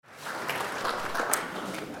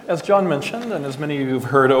As John mentioned, and as many of you have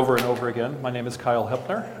heard over and over again, my name is Kyle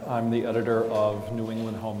Hepner. I'm the editor of New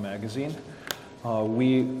England Home Magazine.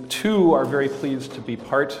 We, too, are very pleased to be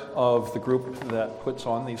part of the group that puts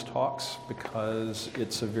on these talks because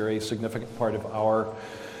it's a very significant part of our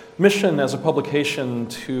mission as a publication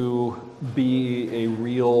to be a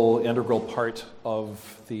real integral part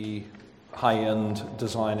of the high-end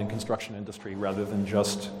design and construction industry rather than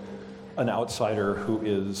just an outsider who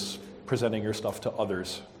is presenting your stuff to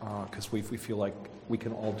others, because we feel like we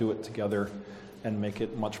can all do it together and make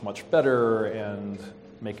it much, much better and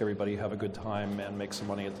make everybody have a good time and make some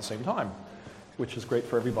money at the same time, which is great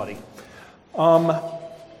for everybody.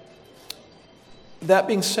 That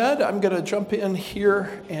being said, I'm going to jump in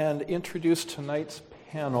here and introduce tonight's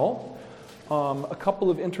panel. A couple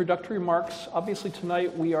of introductory remarks. Obviously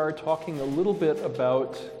tonight we are talking a little bit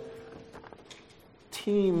about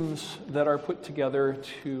teams that are put together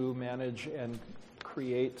to manage and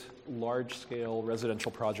create large-scale residential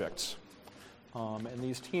projects. And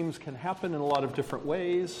these teams can happen in a lot of different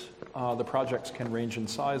ways. The projects can range in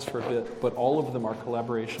size for a bit, but all of them are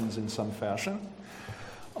collaborations in some fashion.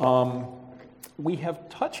 We have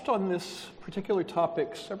touched on this particular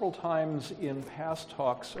topic several times in past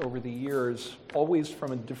talks over the years, always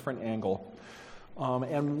from a different angle.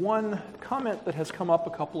 And one comment that has come up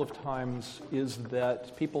a couple of times is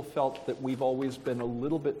that people felt that we've always been a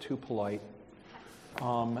little bit too polite.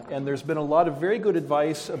 And there's been a lot of very good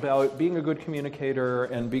advice about being a good communicator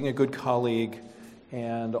and being a good colleague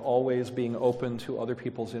and always being open to other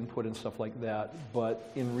people's input and stuff like that.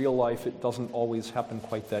 But in real life, it doesn't always happen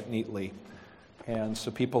quite that neatly. And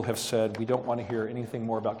so people have said, we don't want to hear anything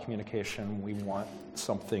more about communication. We want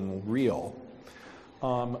something real.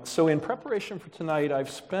 So in preparation for tonight, I've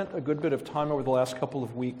spent a good bit of time over the last couple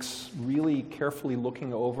of weeks really carefully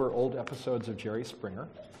looking over old episodes of Jerry Springer.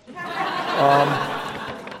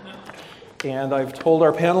 And I've told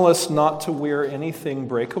our panelists not to wear anything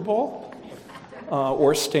breakable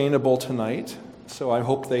or stainable tonight, so I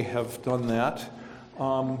hope they have done that.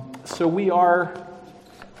 So we are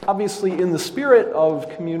obviously in the spirit of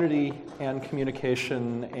community and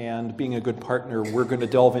communication and being a good partner, we're going to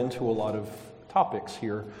delve into a lot of topics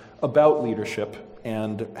here about leadership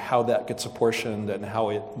and how that gets apportioned and how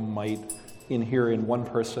it might inhere in one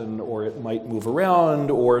person or it might move around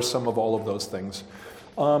or some of all of those things.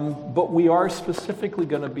 But we are specifically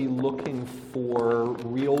going to be looking for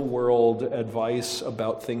real-world advice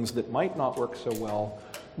about things that might not work so well,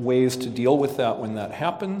 ways to deal with that when that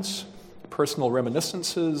happens, personal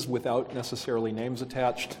reminiscences without necessarily names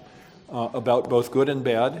attached about both good and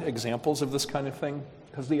bad examples of this kind of thing.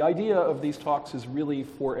 Because the idea of these talks is really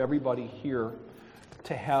for everybody here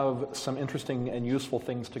to have some interesting and useful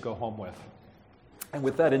things to go home with. And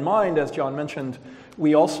with that in mind, as John mentioned,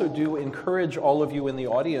 we also do encourage all of you in the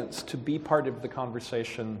audience to be part of the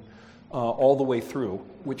conversation all the way through,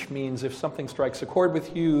 which means if something strikes a chord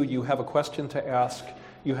with you, you have a question to ask,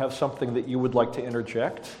 you have something that you would like to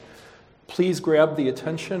interject, please grab the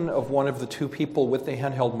attention of one of the two people with the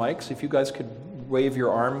handheld mics. If you guys could wave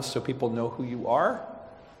your arms so people know who you are.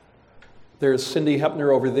 There's Cindy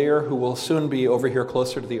Hepner over there, who will soon be over here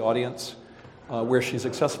closer to the audience, where she's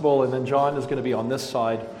accessible, and then John is going to be on this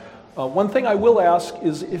side. One thing I will ask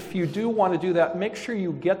is if you do want to do that, make sure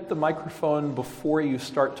you get the microphone before you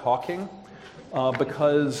start talking,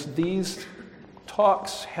 because these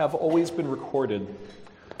talks have always been recorded.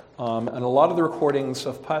 And a lot of the recordings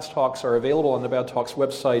of past talks are available on the Bad Talks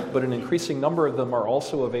website, but an increasing number of them are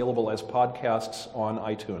also available as podcasts on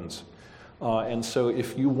iTunes. And so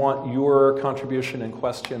if you want your contribution and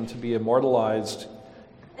question to be immortalized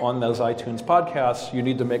on those iTunes podcasts, you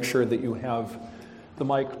need to make sure that you have the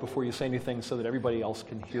mic before you say anything so that everybody else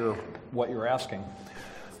can hear what you're asking.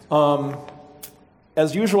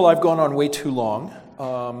 As usual, I've gone on way too long,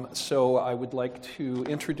 so I would like to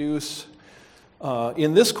introduce,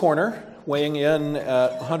 in this corner, weighing in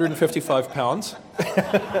at 155 pounds,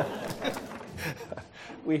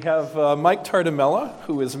 we have Mike Tardamella,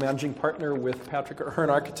 who is managing partner with Patrick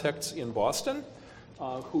Ahern Architects in Boston,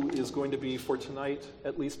 who is going to be, for tonight,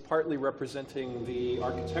 at least partly representing the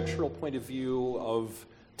architectural point of view of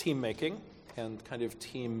team making and kind of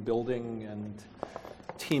team building and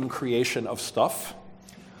team creation of stuff.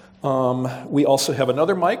 We also have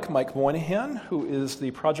another Mike Moynihan, who is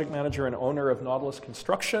the project manager and owner of Nautilus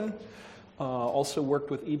Construction. Also worked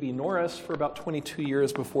with E.B. Norris for about 22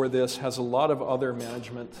 years before this, has a lot of other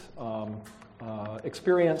management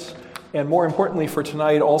experience, and more importantly for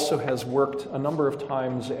tonight, also has worked a number of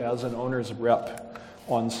times as an owner's rep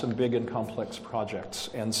on some big and complex projects.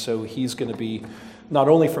 And so he's going to be not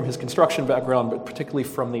only from his construction background, but particularly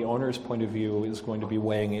from the owner's point of view, is going to be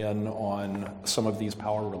weighing in on some of these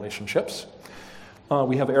power relationships.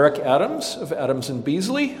 We have Eric Adams of Adams and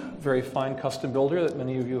Beasley, a very fine custom builder that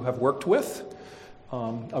many of you have worked with.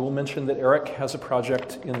 I will mention that Eric has a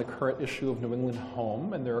project in the current issue of New England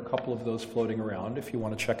Home, and there are a couple of those floating around if you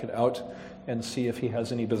want to check it out and see if he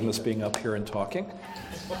has any business being up here and talking.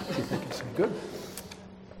 If you think it's any good.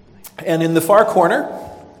 And in the far corner,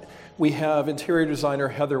 we have interior designer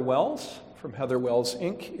Heather Wells from Heather Wells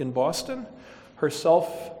Inc. in Boston. Herself,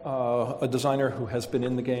 a designer who has been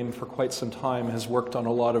in the game for quite some time, has worked on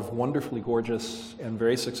a lot of wonderfully gorgeous and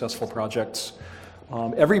very successful projects.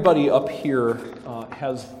 Everybody up here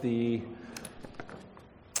has the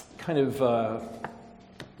kind of,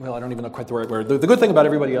 well, I don't even know quite the right word. The good thing about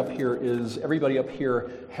everybody up here is everybody up here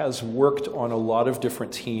has worked on a lot of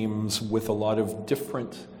different teams with a lot of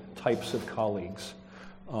different types of colleagues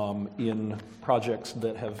in projects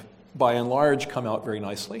that have, by and large, come out very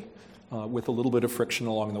nicely. With a little bit of friction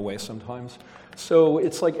along the way sometimes. So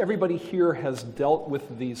it's like everybody here has dealt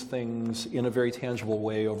with these things in a very tangible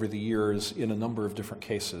way over the years in a number of different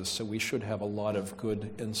cases. So we should have a lot of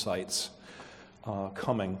good insights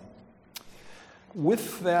coming.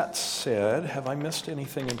 With that said, have I missed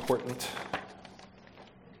anything important?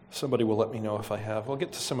 Somebody will let me know if I have. We'll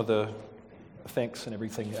get to some of the thanks and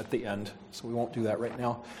everything at the end, so we won't do that right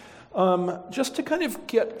now. Just to kind of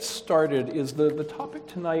get started, is the topic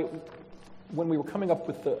tonight, when we were coming up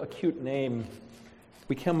with the acute name,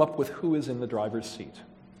 we came up with who is in the driver's seat.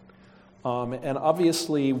 And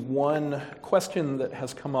obviously one question that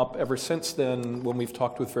has come up ever since then when we've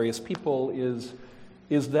talked with various people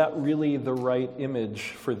is that really the right image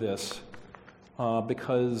for this?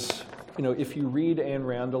 Because if you read Ayn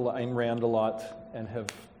Rand a lot and have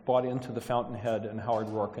bought into the Fountainhead and Howard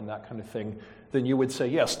Roark and that kind of thing, then you would say,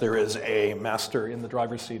 yes, there is a master in the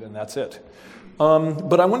driver's seat and that's it.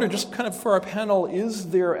 But I wonder, just kind of for our panel, is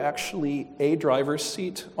there actually a driver's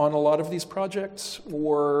seat on a lot of these projects?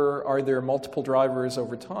 Or are there multiple drivers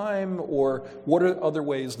over time? Or what are other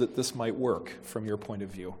ways that this might work from your point of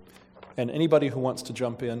view? And anybody who wants to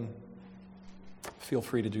jump in, feel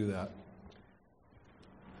free to do that.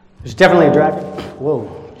 There's definitely a driver.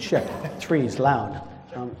 Whoa, shit, trees, loud.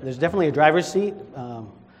 There's definitely a driver's seat.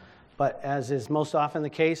 But as is most often the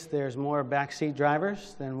case, there's more backseat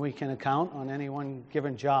drivers than we can account on any one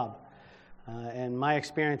given job. And my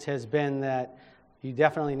experience has been that you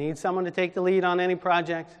definitely need someone to take the lead on any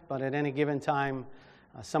project, but at any given time,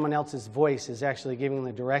 someone else's voice is actually giving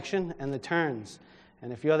the direction and the turns.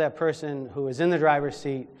 And if you're that person who is in the driver's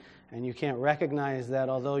seat and you can't recognize that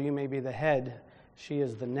although you may be the head, she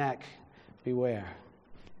is the neck, beware.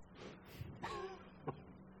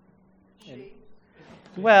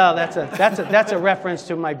 Well, that's a reference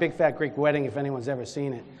to My Big Fat Greek Wedding, if anyone's ever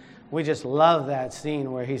seen it. We just love that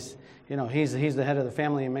scene where he's the head of the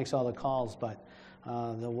family and makes all the calls, but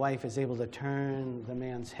the wife is able to turn the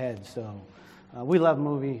man's head. So we love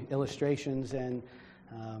movie illustrations and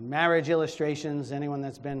marriage illustrations. Anyone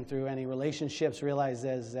that's been through any relationships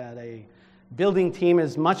realizes that a building team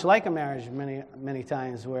is much like a marriage many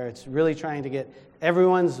times, where it's really trying to get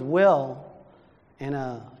everyone's will in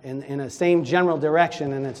a same general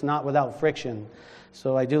direction, and it's not without friction.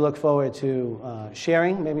 So I do look forward to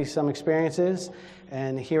sharing maybe some experiences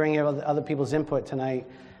and hearing other people's input tonight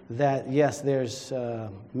that, yes, there's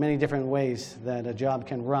many different ways that a job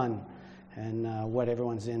can run and what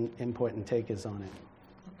everyone's input and take is on it.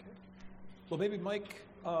 Okay. Well, maybe Mike,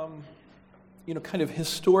 kind of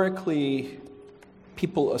historically,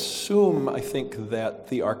 people assume, I think, that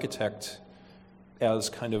the architect,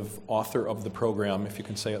 as kind of author of the program, if you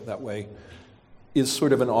can say it that way, is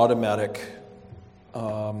sort of an automatic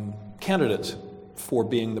candidate for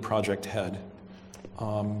being the project head.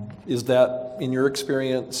 Is that, in your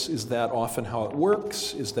experience, is that often how it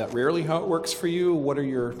works? Is that rarely how it works for you? What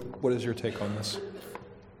is your take on this?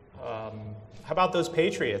 How about those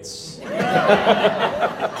Patriots?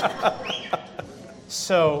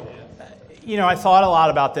 So, I thought a lot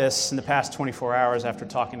about this in the past 24 hours after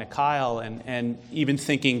talking to Kyle and even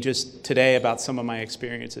thinking just today about some of my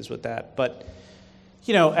experiences with that. But,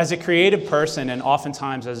 as a creative person and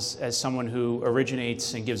oftentimes as someone who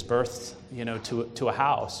originates and gives birth, to a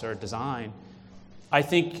house or a design, I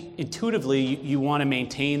think intuitively you want to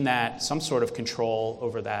maintain that, some sort of control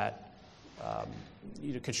over that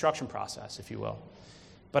construction process, if you will.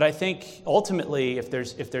 But I think ultimately, if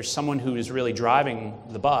there's someone who is really driving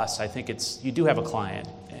the bus, I think you do have a client,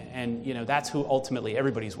 and that's who ultimately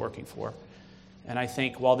everybody's working for. And I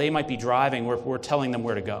think while they might be driving, we're telling them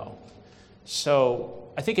where to go. So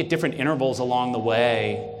I think at different intervals along the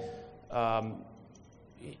way,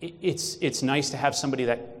 it's nice to have somebody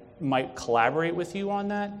that might collaborate with you on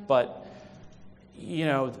that, but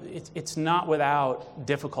it's not without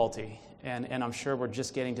difficulty, and I'm sure we're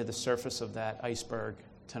just getting to the surface of that iceberg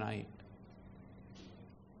tonight.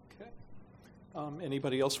 Okay.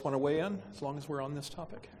 Anybody else want to weigh in, as long as we're on this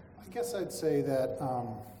topic? I guess I'd say that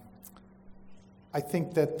I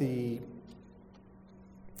think that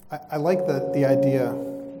I like the idea,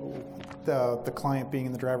 the client being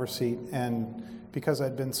in the driver's seat, and because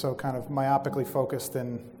I'd been so kind of myopically focused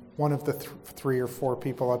and one of the 3 or 4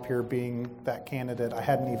 people up here being that candidate, I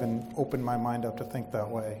hadn't even opened my mind up to think that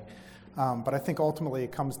way. But I think ultimately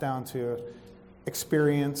it comes down to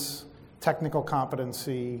experience, technical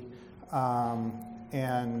competency,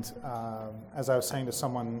 and as I was saying to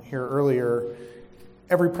someone here earlier,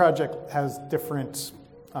 every project has different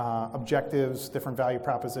objectives, different value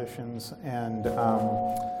propositions, and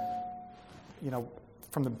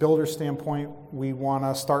from the builder standpoint, we want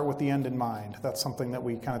to start with the end in mind. That's something that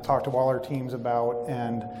we kind of talk to all our teams about,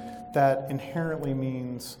 and that inherently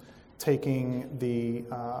means taking the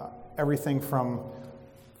everything from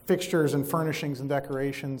fixtures and furnishings and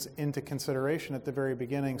decorations into consideration at the very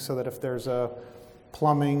beginning, so that if there's a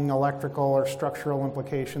plumbing, electrical, or structural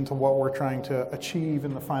implication to what we're trying to achieve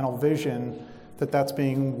in the final vision, that's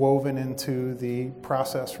being woven into the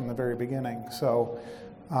process from the very beginning. So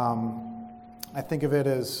I think of it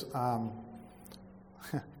as,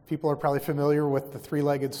 people are probably familiar with the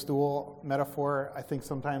 3-legged stool metaphor. I think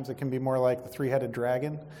sometimes it can be more like the 3-headed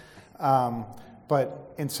dragon.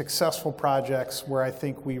 But in successful projects where I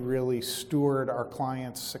think we really steward our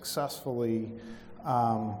clients successfully,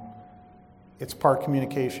 it's part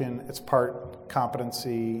communication, it's part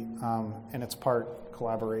competency, and it's part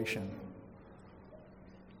collaboration.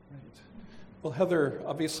 Right. Well, Heather,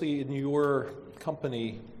 obviously in your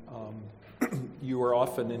company, you are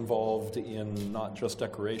often involved in not just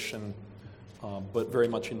decoration, but very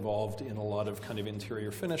much involved in a lot of kind of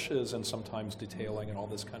interior finishes and sometimes detailing and all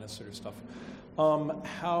this kind of sort of stuff.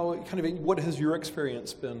 What has your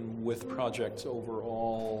experience been with projects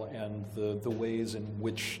overall, and the ways in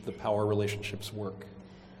which the power relationships work?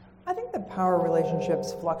 I think the power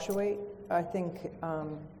relationships fluctuate. I think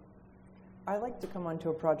I like to come onto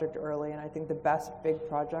a project early, and I think the best big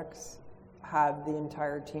projects have the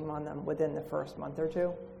entire team on them within the first month or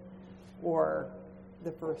 2, or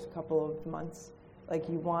the first couple of months. I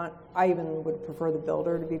even would prefer the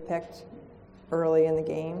builder to be picked early in the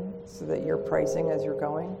game, so that you're pricing as you're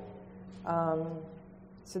going,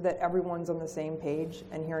 so that everyone's on the same page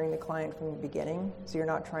and hearing the client from the beginning, so you're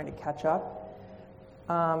not trying to catch up.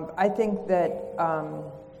 I think that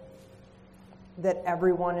that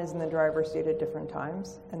everyone is in the driver's seat at different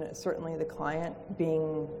times, and it's certainly the client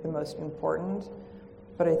being the most important,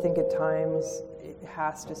 but I think at times it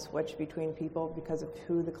has to switch between people because of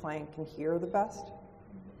who the client can hear the best.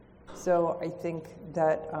 So I think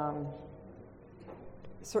that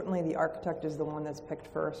certainly the architect is the one that's picked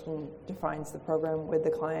first and defines the program with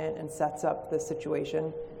the client and sets up the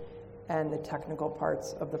situation and the technical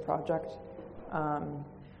parts of the project.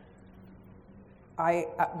 I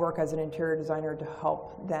work as an interior designer to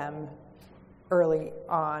help them early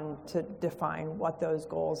on to define what those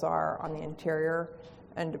goals are on the interior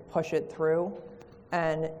and to push it through,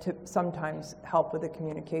 and to sometimes help with the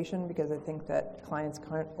communication, because I think that clients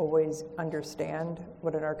can't always understand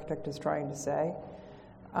what an architect is trying to say.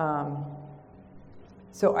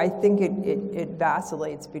 So I think it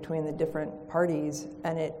vacillates between the different parties,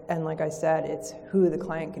 and like I said, it's who the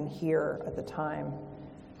client can hear at the time.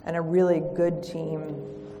 And a really good team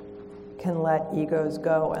can let egos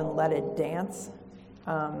go and let it dance,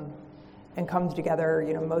 and comes together.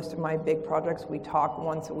 Most of my big projects, we talk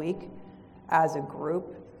once a week as a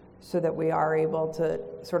group, so that we are able to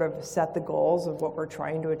sort of set the goals of what we're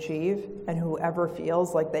trying to achieve, and whoever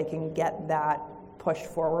feels like they can get that pushed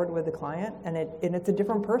forward with the client, and it's a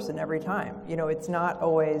different person every time. It's not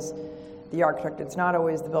always the architect, it's not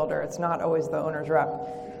always the builder, it's not always the owner's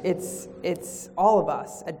rep. It's all of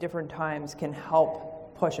us at different times can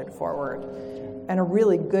help push it forward. And a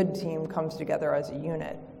really good team comes together as a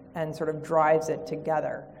unit and sort of drives it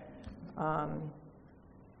together.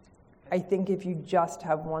 I think if you just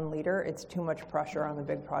have one leader, it's too much pressure on the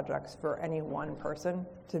big projects for any one person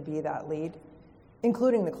to be that lead,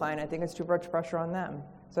 including the client. I think it's too much pressure on them.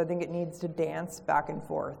 So I think it needs to dance back and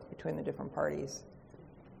forth between the different parties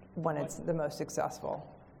when it's the most successful.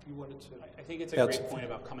 You wanted to? I think it's a great point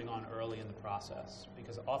about coming on early in the process,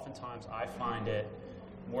 because oftentimes I find it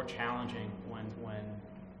more challenging when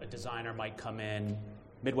a designer might come in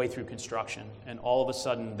midway through construction, and all of a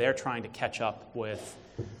sudden they're trying to catch up with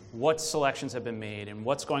what selections have been made and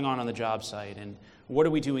what's going on the job site and what are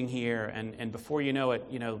we doing here, and before you know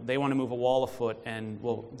it, they want to move a wall a foot, and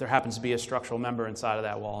well, there happens to be a structural member inside of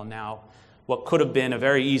that wall, and now what could have been a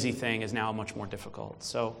very easy thing is now much more difficult.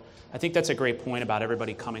 So I think that's a great point about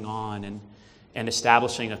everybody coming on and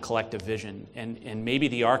establishing a collective vision, and maybe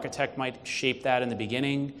the architect might shape that in the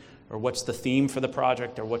beginning, or what's the theme for the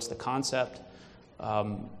project, or what's the concept.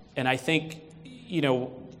 And I think,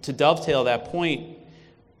 to dovetail that point,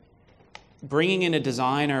 bringing in a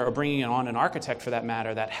designer or bringing on an architect for that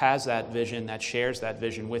matter that has that vision, that shares that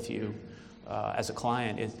vision with you as a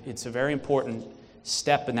client, it's a very important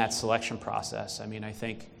step in that selection process. I mean, I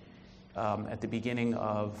think at the beginning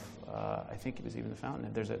of, I think it was even the Fountain,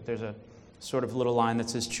 there's a sort of little line that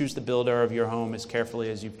says, choose the builder of your home as carefully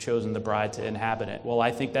as you've chosen the bride to inhabit it. Well, I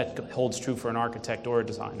think that holds true for an architect or a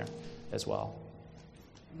designer as well.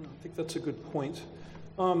 I think that's a good point.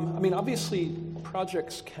 Obviously,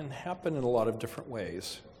 projects can happen in a lot of different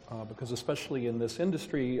ways, because especially in this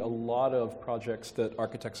industry, a lot of projects that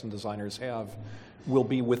architects and designers have will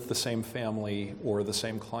be with the same family or the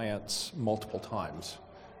same clients multiple times.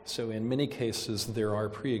 So in many cases, there are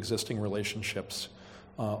pre-existing relationships.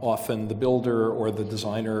 Often the builder or the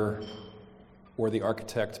designer or the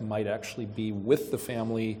architect might actually be with the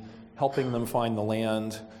family, helping them find the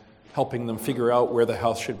land, helping them figure out where the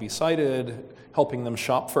house should be sited, helping them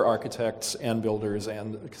shop for architects and builders.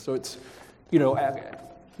 And so it's,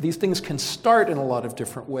 these things can start in a lot of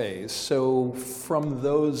different ways. So from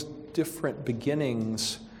those different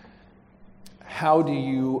beginnings, how do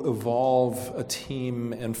you evolve a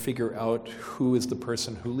team and figure out who is the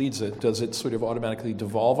person who leads it? Does it sort of automatically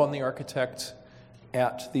devolve on the architect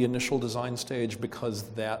at the initial design stage because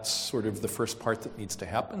that's sort of the first part that needs to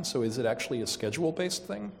happen? So is it actually a schedule-based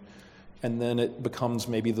thing? And then it becomes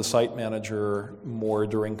maybe the site manager more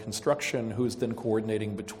during construction, who's then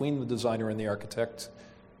coordinating between the designer and the architect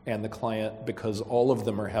and the client, because all of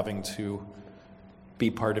them are having to be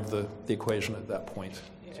part of the equation at that point.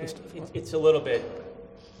 It's a little bit,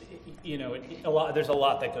 there's a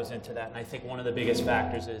lot that goes into that, and I think one of the biggest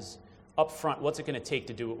factors is up front, what's it going to take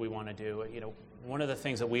to do what we want to do? One of the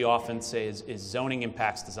things that we often say is zoning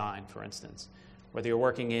impacts design, for instance. Whether you're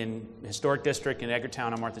working in a historic district in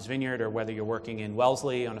Edgartown on Martha's Vineyard, or whether you're working in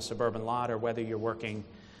Wellesley on a suburban lot, or whether you're working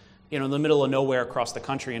in the middle of nowhere across the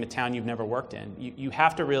country in a town you've never worked in, you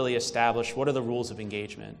have to really establish what are the rules of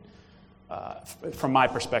engagement from my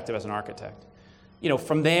perspective as an architect.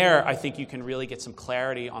 From there, I think you can really get some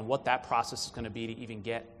clarity on what that process is going to be to even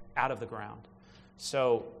get out of the ground.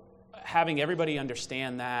 So having everybody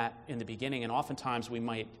understand that in the beginning, and oftentimes we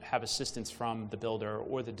might have assistance from the builder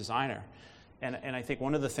or the designer. And I think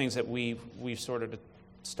one of the things that we've sort of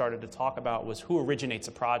started to talk about was who originates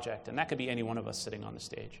a project, and that could be any one of us sitting on the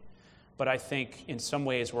stage. But I think in some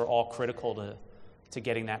ways we're all critical to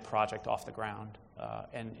getting that project off the ground.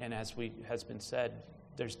 And as has been said,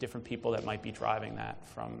 there's different people that might be driving that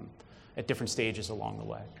at different stages along the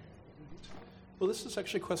way. Well, this is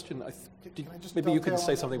actually a question. Maybe you could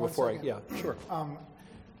say something before yeah, sure.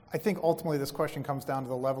 I think ultimately this question comes down to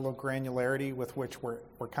the level of granularity with which we're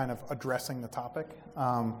kind of addressing the topic.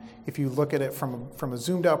 If you look at it from a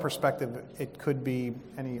zoomed out perspective, it could be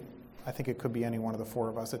any one of the four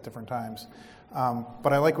of us at different times.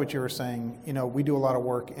 But I like what you were saying. We do a lot of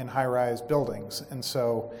work in high-rise buildings, and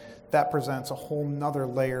so that presents a whole nother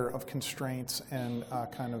layer of constraints and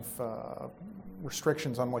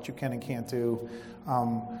restrictions on what you can and can't do,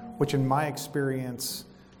 which in my experience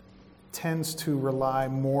tends to rely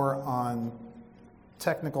more on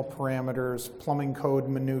technical parameters, plumbing code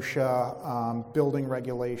minutia, building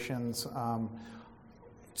regulations,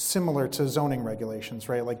 similar to zoning regulations,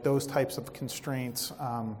 right? Like those types of constraints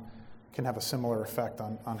can have a similar effect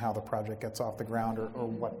on how the project gets off the ground or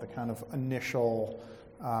what the kind of initial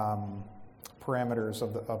parameters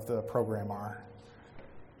of the program are.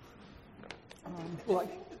 I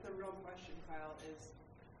think that the real question, Kyle,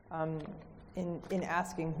 is in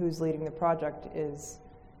asking who's leading the project is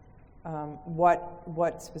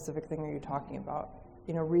what specific thing are you talking about?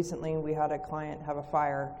 Recently we had a client have a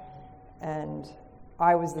fire, and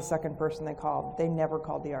I was the second person they called. They never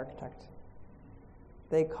called the architect.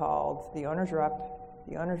 They called the owner's rep.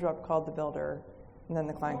 The owner's rep called the builder, and then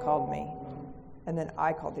the client called me, and then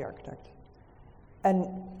I called the architect. And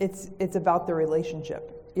it's about the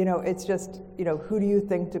relationship. It's just, who do you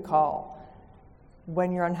think to call?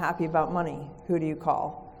 When you're unhappy about money, who do you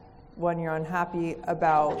call? When you're unhappy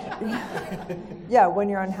about, when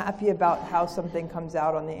you're unhappy about how something comes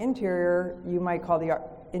out on the interior, you might call the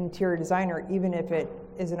interior designer, even if it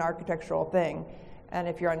is an architectural thing. And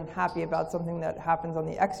if you're unhappy about something that happens on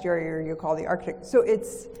the exterior, you call the architect. So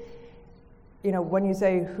it's, when you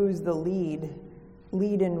say who's the lead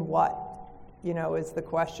in what, is the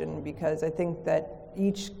question, because I think that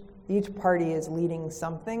each party is leading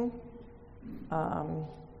something.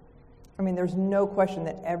 There's no question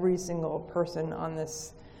that every single person on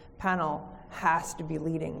this panel has to be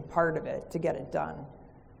leading part of it to get it done.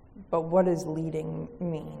 But what does leading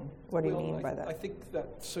mean? What do you mean by that? I think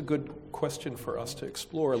that's a good question for us to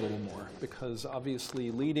explore a little more, because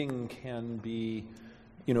obviously leading can be,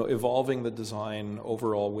 evolving the design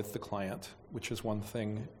overall with the client, which is one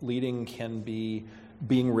thing. Leading can be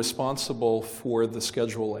being responsible for the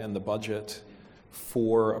schedule and the budget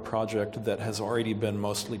for a project that has already been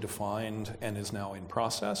mostly defined and is now in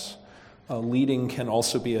process. Leading can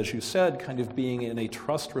also be, as you said, kind of being in a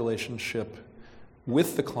trust relationship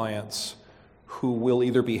with the clients who will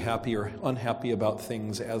either be happy or unhappy about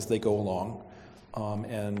things as they go along,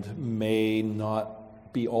 and may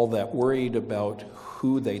not be all that worried about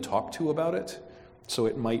who they talk to about it. So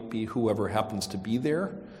it might be whoever happens to be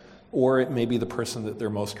there, or it may be the person that they're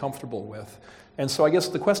most comfortable with. And so I guess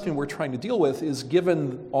the question we're trying to deal with is,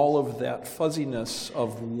 given all of that fuzziness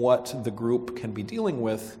of what the group can be dealing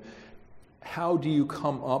with, how do you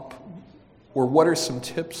come up, or what are some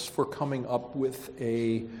tips for coming up with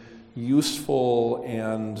a useful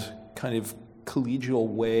and kind of collegial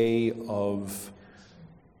way of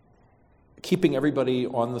keeping everybody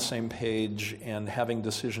on the same page and having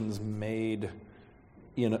decisions made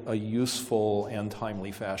in a useful and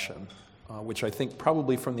timely fashion, which I think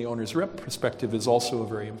probably from the owner's rep perspective is also a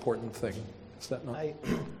very important thing. Is that not?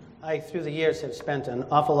 I through the years, have spent an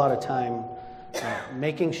awful lot of time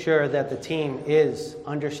making sure that the team is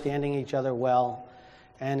understanding each other well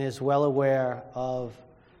and is well aware of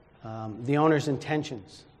the owner's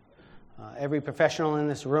intentions. Every professional in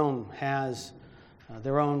this room has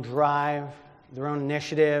their own drive, their own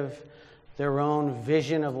initiative, their own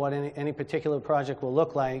vision of what any particular project will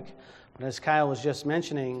look like. But as Kyle was just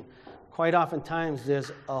mentioning, quite oftentimes there's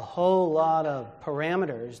a whole lot of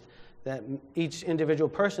parameters that each individual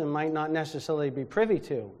person might not necessarily be privy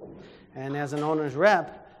to. And as an owner's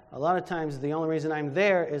rep, a lot of times the only reason I'm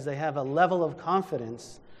there is they have a level of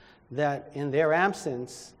confidence that in their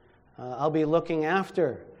absence, I'll be looking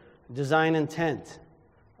after design intent,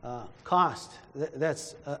 cost.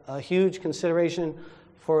 That's a huge consideration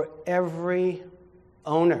for every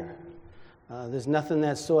owner. There's nothing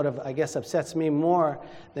that sort of, I guess, upsets me more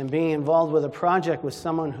than being involved with a project with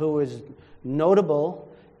someone who is notable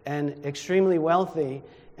and extremely wealthy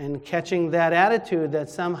and catching that attitude that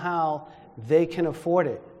somehow they can afford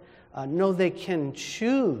it. No, they can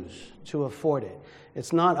choose to afford it.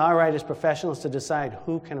 It's not our right as professionals to decide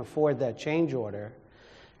who can afford that change order.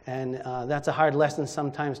 And that's a hard lesson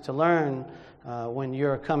sometimes to learn when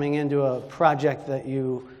you're coming into a project that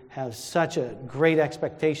you have such a great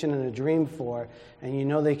expectation and a dream for, and you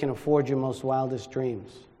know they can afford your most wildest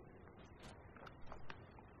dreams.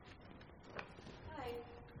 Hi.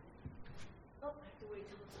 Oh, I have to wait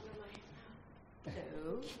till it's under my...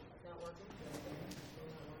 Hello? Not working?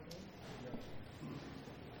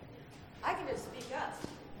 I can just speak up.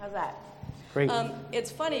 How's that? Great.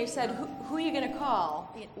 It's funny you said who are you going to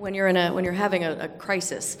call when you're having a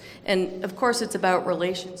crisis, and of course it's about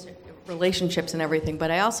relationships and everything.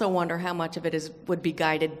 But I also wonder how much of it would be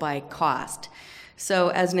guided by cost. So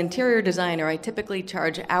as an interior designer, I typically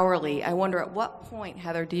charge hourly. I wonder at what point,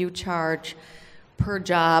 Heather, do you charge per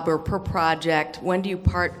job or per project? When do you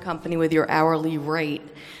part company with your hourly rate?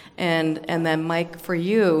 And then Mike, for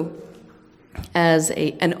you as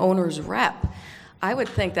an owner's rep, I would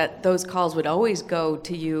think that those calls would always go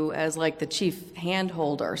to you as like the chief hand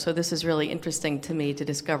holder. So this is really interesting to me to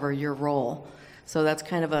discover your role. So that's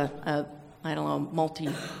kind of a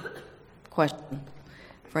multi-question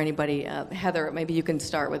for anybody. Heather, maybe you can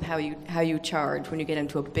start with how you charge when you get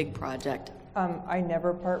into a big project. I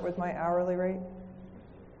never part with my hourly rate.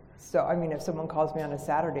 So, if someone calls me on a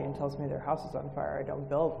Saturday and tells me their house is on fire, I don't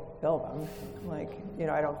bill them. I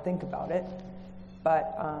don't think about it.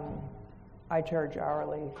 But I charge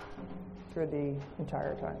hourly for the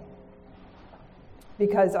entire time.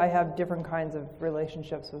 Because I have different kinds of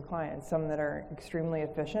relationships with clients, some that are extremely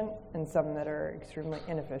efficient and some that are extremely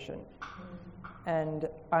inefficient. And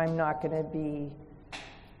I'm not going to be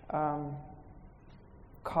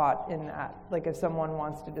caught in that. Like if someone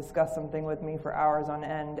wants to discuss something with me for hours on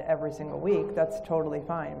end every single week, that's totally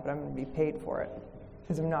fine, but I'm going to be paid for it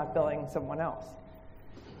because I'm not billing someone else.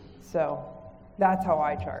 So that's how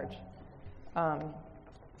I charge.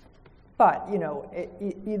 But,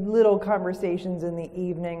 little conversations in the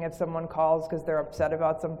evening if someone calls because they're upset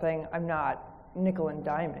about something, I'm not nickel and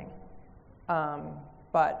diming.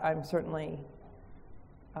 But I'm certainly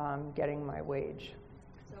getting my wage.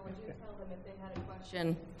 So would you tell them if they had a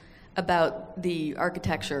question about the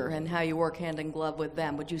architecture and how you work hand in glove with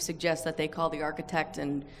them, would you suggest that they call the architect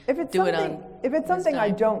and do it on if it's something I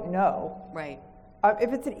time? don't know, Right.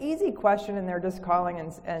 if it's an easy question and they're just calling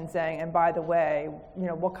and saying, and by the way,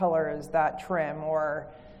 what color is that trim, or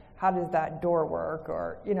how does that door work,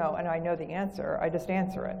 or and I know the answer, I just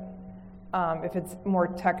answer it. If it's more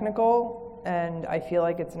technical and I feel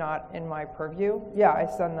like it's not in my purview, I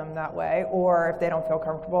send them that way. Or if they don't feel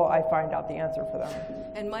comfortable, I find out the answer for them.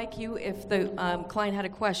 And Mike, if the client had a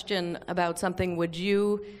question about something, would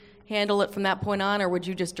you handle it from that point on, or would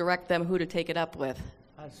you just direct them who to take it up with?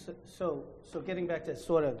 So getting back to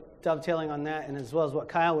sort of dovetailing on that, and as well as what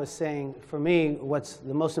Kyle was saying, for me, what's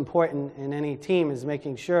the most important in any team is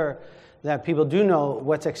making sure that people do know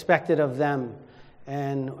what's expected of them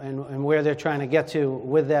and where they're trying to get to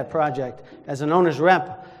with that project. As an owner's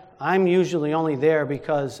rep, I'm usually only there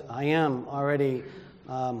because I am already,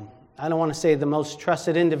 I don't want to say the most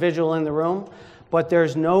trusted individual in the room, but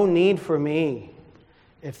there's no need for me,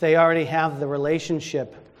 if they already have the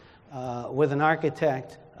relationship with an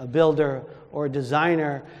architect, a builder, or a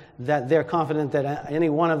designer, that they're confident that any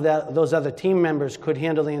one of those other team members could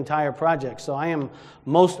handle the entire project. So I am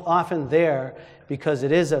most often there because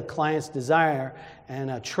it is a client's desire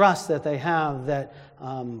and a trust that they have that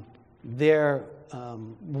their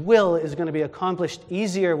will is going to be accomplished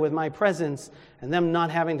easier with my presence and them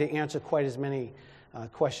not having to answer quite as many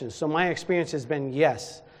questions. So my experience has been,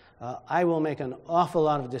 yes, I will make an awful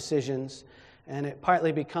lot of decisions, and it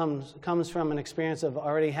partly comes from an experience of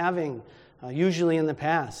already having, usually in the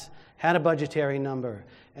past, had a budgetary number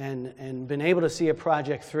and been able to see a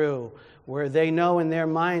project through where they know in their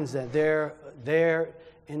minds that they're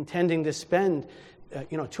intending to spend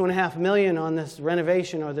 $2.5 million on this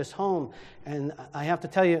renovation or this home. And I have to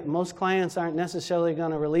tell you, most clients aren't necessarily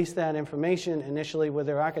going to release that information initially with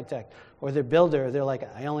their architect or their builder. They're like,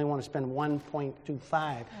 I only want to spend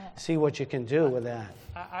 1.25. See what you can do with that.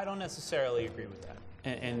 I don't necessarily agree with that.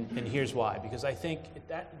 And here's why. Because I think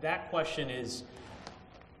that question is,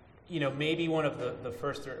 maybe one of the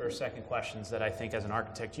first or second questions that I think as an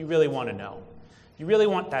architect you really want to know. You really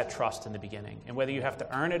want that trust in the beginning. And whether you have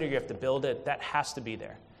to earn it or you have to build it, that has to be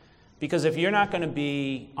there. Because if you're not going to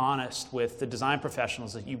be honest with the design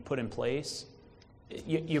professionals that you put in place,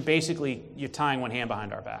 you're tying one hand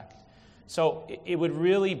behind our back. So it would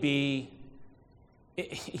really be,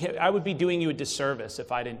 I would be doing you a disservice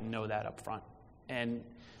if I didn't know that up front. And,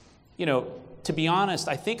 to be honest,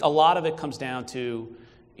 I think a lot of it comes down to,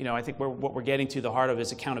 I think what we're getting to the heart of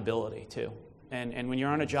is accountability too. And when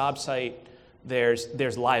you're on a job site,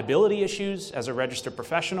 there's liability issues as a registered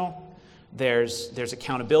professional. There's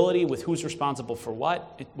accountability with who's responsible for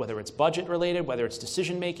what, whether it's budget related, whether it's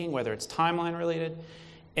decision making, whether it's timeline related.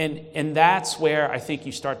 And that's where I think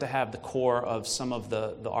you start to have the core of some of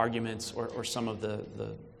the arguments or some of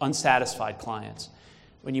the unsatisfied clients.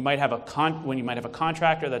 When you might have a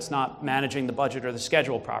contractor that's not managing the budget or the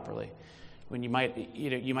schedule properly. When you might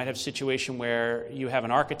have a situation where you have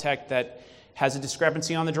an architect that has a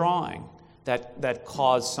discrepancy on the drawing that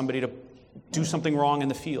caused somebody to do something wrong in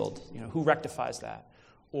the field. Who rectifies that?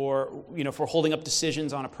 Or if we're holding up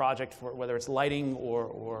decisions on a project for whether it's lighting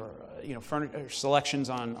or furniture selections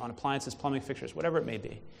on appliances, plumbing fixtures, whatever it may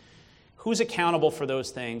be. Who's accountable for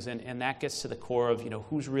those things? And that gets to the core of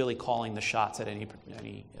who's really calling the shots at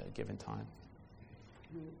any given time.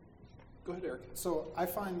 Go ahead, Eric. So I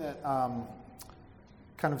find that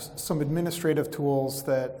kind of some administrative tools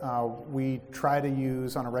that we try to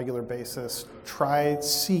use on a regular basis,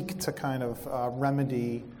 seek to kind of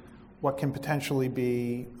remedy what can potentially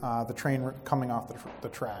be the train coming off the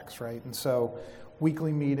tracks, right? And so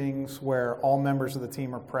weekly meetings where all members of the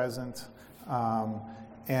team are present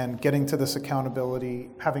and getting to this accountability,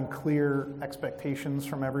 having clear expectations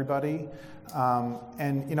from everybody.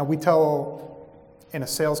 And we tell, in a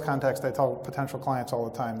sales context, I tell potential clients all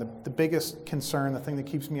the time, the biggest concern, the thing that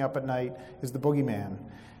keeps me up at night is the boogeyman.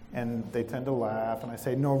 And they tend to laugh, and I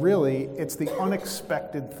say, no, really, it's the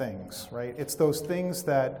unexpected things, right? It's those things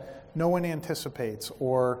that no one anticipates,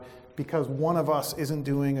 or because one of us isn't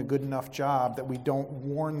doing a good enough job that we don't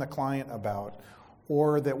warn the client about,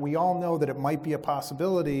 or that we all know that it might be a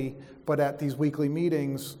possibility, but at these weekly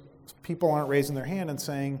meetings, people aren't raising their hand and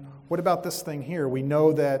saying, what about this thing here? We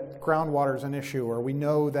know that groundwater is an issue, or we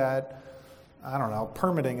know that,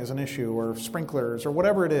 permitting is an issue, or sprinklers, or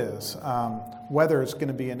whatever it is. Weather is going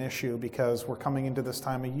to be an issue because we're coming into this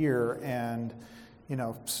time of year, and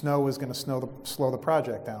snow is going to slow the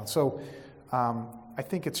project down. So I I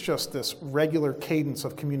think it's just this regular cadence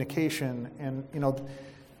of communication. And, you know,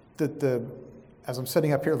 as I'm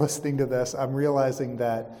sitting up here listening to this, I'm realizing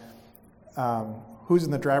that who's in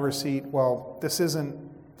the driver's seat? Well, this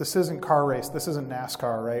isn't car race. This isn't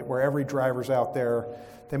NASCAR, right? Where every driver's out there,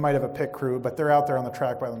 they might have a pit crew, but they're out there on the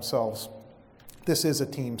track by themselves. This is a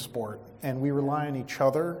team sport, and we rely on each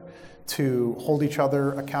other to hold each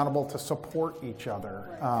other accountable, to support each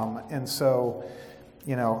other. And so,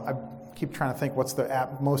 you know, I keep trying to think what's the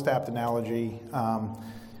most apt analogy.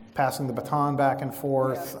 Passing the baton back and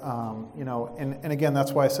forth, you know, and again,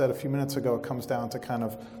 that's why I said a few minutes ago, it comes down to kind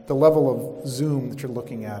of the level of zoom that you're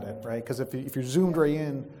looking at it, right? Because if you're zoomed right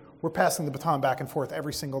in, we're passing the baton back and forth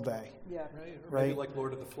every single day. Yeah. Right? Or maybe like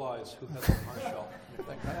Lord of the Flies, who has a Marshall.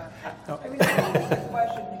 I mean, the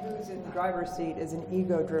question, who's in the driver's seat, is an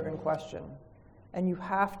ego-driven question. And you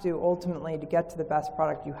have to, ultimately, to get to the best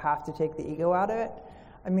product, you have to take the ego out of it.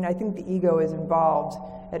 I mean, I think the ego is involved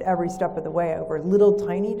at every step of the way over little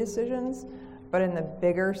tiny decisions, but in the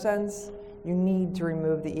bigger sense, you need to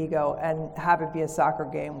remove the ego and have it be a soccer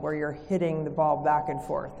game where you're hitting the ball back and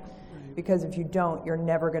forth. Because if you don't, you're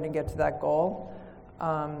never going to get to that goal.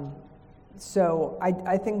 So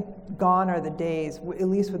I think gone are the days, at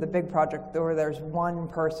least with a big project, where there's one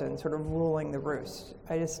person sort of ruling the roost.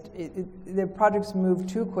 The projects move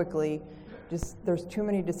too quickly. There's too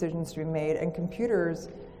many decisions to be made, and computers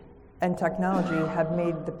and technology have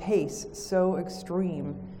made the pace so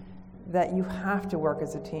extreme that you have to work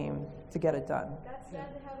as a team to get it done. That said,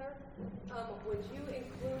 Heather, would you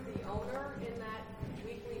include the owner in that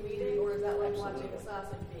weekly meeting, or is that like watching a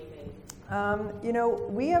sausage being made? You know,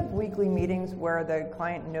 we have weekly meetings where the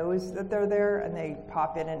client knows that they're there and they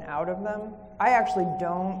pop in and out of them. I actually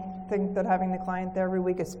don't think that having the client there every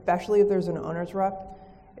week, especially if there's an owner's rep,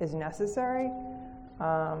 is necessary.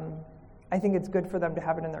 I think it's good for them to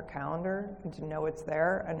have it in their calendar and to know it's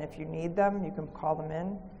there, and if you need them, you can call them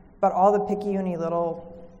in. But all the picky-uni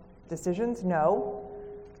little decisions, no.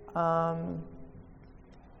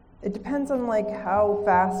 It depends on like how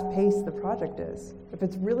fast-paced the project is. If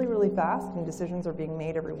it's really, really fast and decisions are being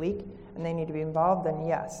made every week and they need to be involved, then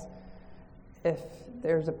yes. If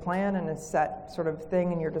there's a plan and a set sort of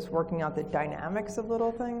thing and you're just working out the dynamics of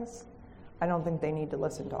little things, I don't think they need to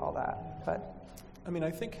listen to all that. But I mean,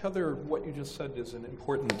 I think, Heather, what you just said is an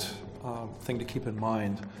important thing to keep in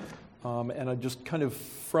mind. And I just kind of,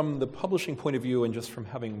 from the publishing point of view and just from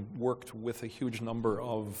having worked with a huge number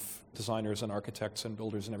of designers and architects and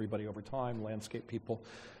builders and everybody over time, landscape people,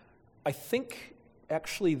 I think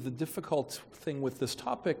actually the difficult thing with this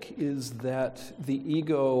topic is that the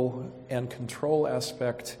ego and control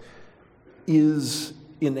aspect is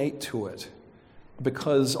innate to it,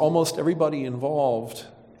 because almost everybody involved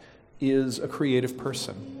is a creative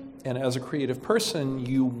person. And as a creative person,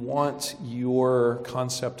 you want your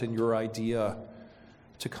concept and your idea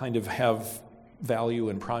to kind of have value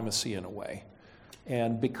and primacy in a way.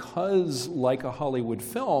 And because, like a Hollywood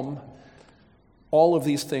film, all of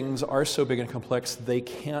these things are so big and complex, they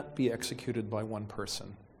can't be executed by one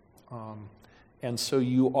person. And so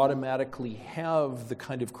you automatically have the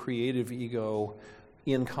kind of creative ego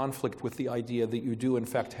in conflict with the idea that you do, in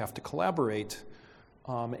fact, have to collaborate,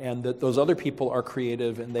 and that those other people are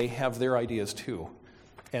creative and they have their ideas too.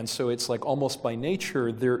 And so it's like almost by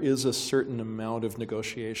nature, there is a certain amount of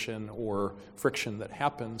negotiation or friction that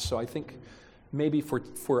happens. So I think maybe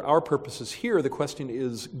for our purposes here, the question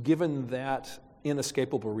is, given that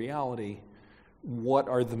inescapable reality, what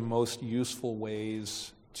are the most useful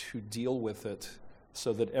ways to deal with it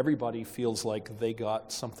so that everybody feels like they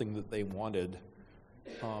got something that they wanted,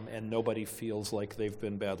 and nobody feels like they've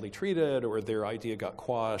been badly treated, or their idea got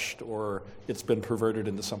quashed, or it's been perverted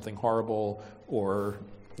into something horrible, or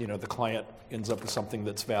the client ends up with something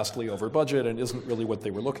that's vastly over budget and isn't really what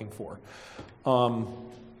they were looking for.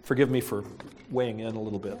 Forgive me for weighing in a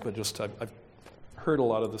little bit, but just I've heard a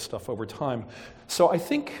lot of this stuff over time. So I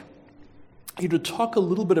think to talk a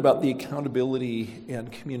little bit about the accountability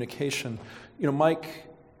and communication, Mike,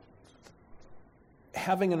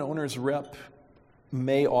 having an owner's rep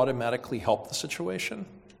may automatically help the situation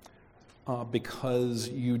because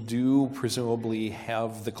you do presumably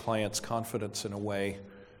have the client's confidence in a way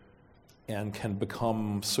and can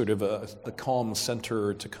become sort of a calm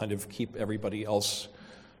center to kind of keep everybody else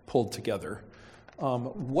pulled together.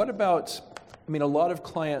 What about, a lot of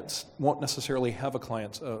clients won't necessarily have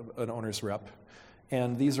an owner's rep,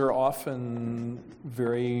 and these are often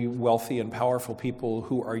very wealthy and powerful people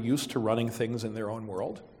who are used to running things in their own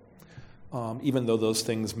world. Even though those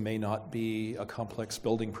things may not be a complex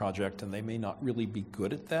building project and they may not really be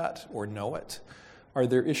good at that or know it. Are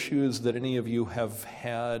there issues that any of you have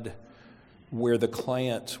had where the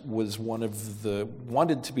client was wanted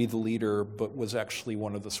to be the leader, but was actually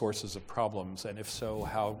one of the sources of problems? And if so,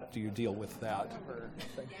 how do you deal with that?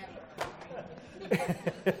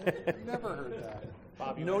 Never heard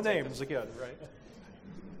that. No names again, right?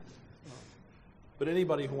 But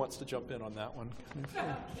anybody who wants to jump in on that one.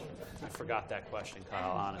 I forgot that question,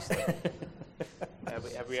 Kyle, honestly.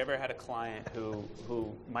 Have we ever had a client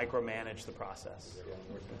who micromanaged the process,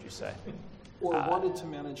 would you say? Or wanted to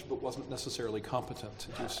manage but wasn't necessarily competent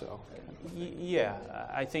to do so. Yeah,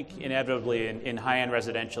 I think inevitably in high-end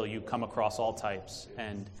residential you come across all types,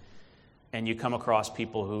 and you come across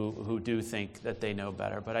people who do think that they know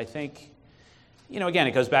better. But I think, again,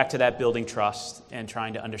 it goes back to that building trust and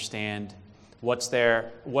trying to understand what's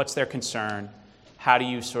their concern, how do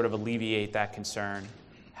you sort of alleviate that concern,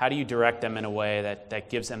 how do you direct them in a way that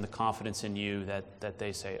gives them the confidence in you that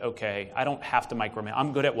they say, okay, I don't have to micromanage.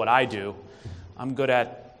 I'm good at what I do. I'm good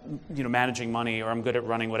at managing money, or I'm good at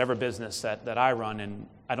running whatever business that I run, and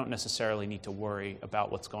I don't necessarily need to worry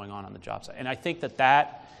about what's going on the job site. And I think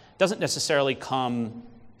that doesn't necessarily come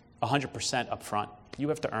 100% up front. You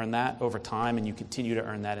have to earn that over time, and you continue to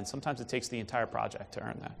earn that, and sometimes it takes the entire project to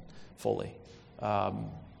earn that fully.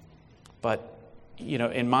 But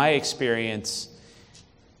in my experience,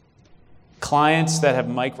 clients that have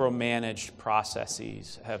micromanaged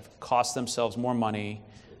processes have cost themselves more money,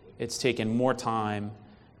 it's taken more time,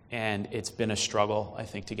 and it's been a struggle, I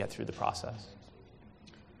think, to get through the process.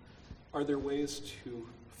 Are there ways to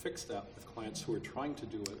fix that with clients who are trying to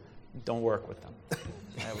do it? Don't work with them.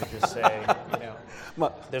 I would just say,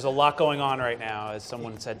 there's a lot going on right now, as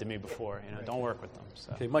someone said to me before. Don't work with them.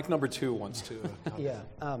 So. Okay, Mike number 2 wants to. Yeah,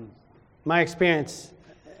 my experience,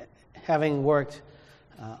 having worked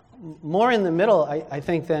more in the middle, I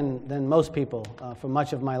think, than most people for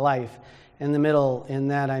much of my life. In the middle, in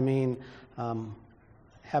that I mean,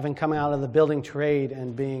 having come out of the building trade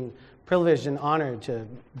and being privileged and honored to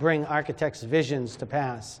bring architects' visions to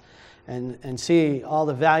pass. And see all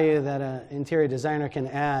the value that an interior designer can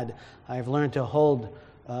add. I've learned to hold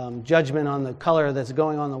judgment on the color that's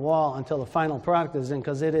going on the wall until the final product is in,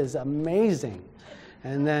 because it is amazing.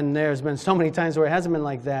 And then there's been so many times where it hasn't been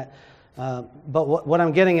like that. But what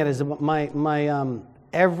I'm getting at is my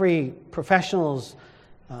every professional's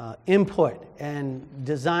input and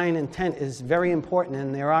design intent is very important.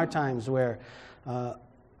 And there are times where an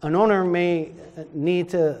owner may need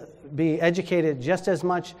to be educated just as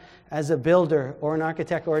much as a builder or an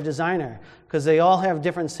architect or a designer, because they all have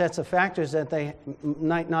different sets of factors that they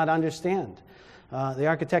might not understand. The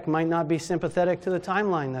architect might not be sympathetic to the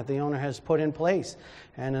timeline that the owner has put in place,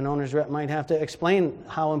 and an owner's rep might have to explain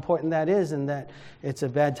how important that is and that it's a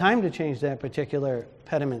bad time to change that particular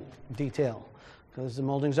pediment detail because the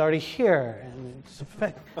molding's already here, and it's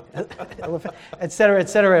et cetera, et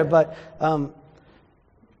cetera. But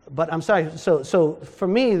I'm sorry, so for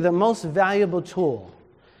me, the most valuable tool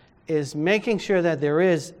is making sure that there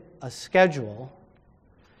is a schedule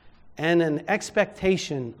and an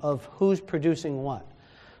expectation of who's producing what.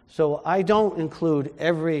 So I don't include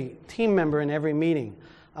every team member in every meeting.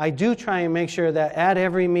 I do try and make sure that at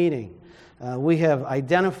every meeting we have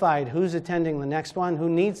identified who's attending the next one, who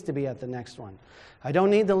needs to be at the next one. I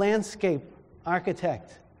don't need the landscape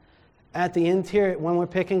architect at the interior when we're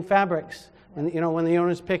picking fabrics, when the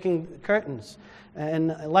owner's picking curtains. And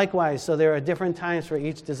likewise, so there are different times for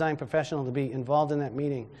each design professional to be involved in that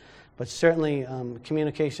meeting. But certainly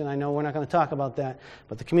communication, I know we're not going to talk about that,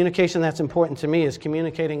 but the communication that's important to me is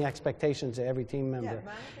communicating expectations to every team member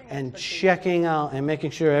and checking out and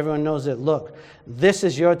making sure everyone knows that, look, this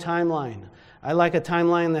is your timeline. I like a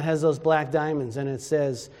timeline that has those black diamonds and it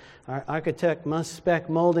says, our architect must spec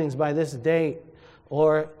moldings by this date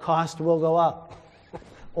or cost will go up.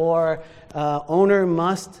 Or owner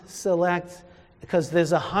must select, because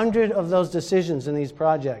there's 100 of those decisions in these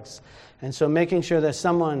projects. And so making sure that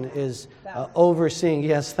someone is overseeing,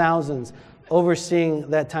 yes, thousands, overseeing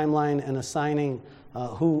that timeline and assigning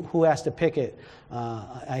who has to pick it.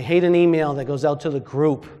 I hate an email that goes out to the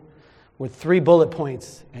group with 3 bullet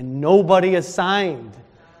points and nobody assigned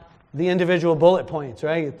the individual bullet points,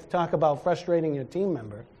 right? Talk about frustrating your team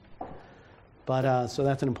member. But so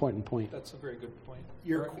that's an important point. That's a very good point.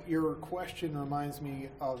 Your question reminds me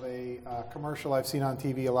of a commercial I've seen on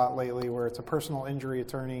TV a lot lately where it's a personal injury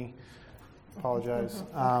attorney, apologize,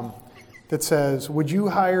 that says, would you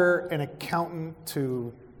hire an accountant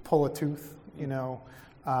to pull a tooth?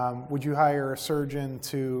 Would you hire a surgeon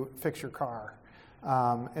to fix your car?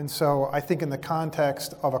 And so I think in the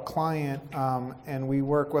context of a client, and we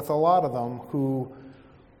work with a lot of them who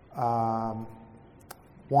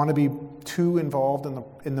want to be too involved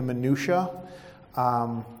in the minutia.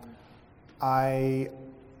 I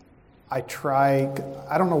try,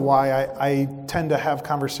 I don't know why, I tend to have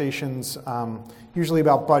conversations usually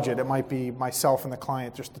about budget. It might be myself and the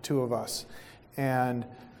client, just the two of us. And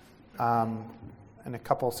in a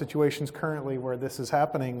couple of situations currently where this is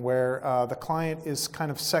happening, where the client is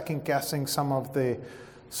kind of second guessing some of the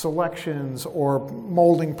selections or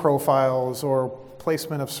molding profiles or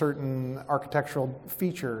placement of certain architectural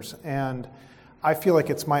features. And I feel like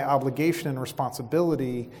it's my obligation and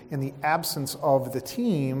responsibility in the absence of the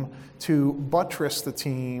team to buttress the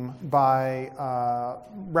team by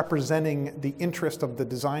representing the interest of the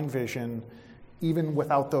design vision even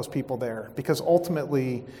without those people there. Because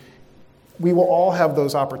ultimately, we will all have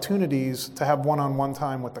those opportunities to have one-on-one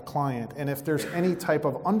time with the client. And if there's any type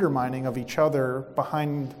of undermining of each other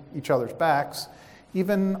behind each other's backs,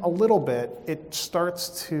 even a little bit, it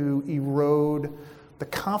starts to erode the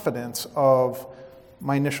confidence of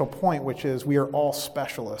my initial point, which is we are all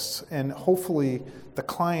specialists. And hopefully the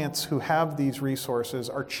clients who have these resources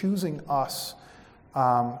are choosing us,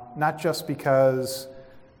 not just because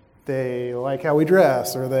they like how we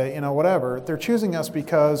dress or they, whatever. They're choosing us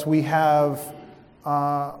because we have,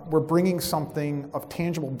 we're bringing something of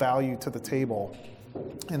tangible value to the table.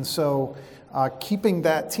 And so keeping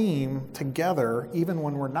that team together, even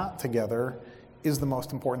when we're not together, is the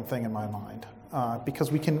most important thing in my mind.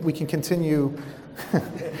 Because we can continue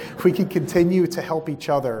we can continue to help each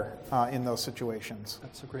other in those situations.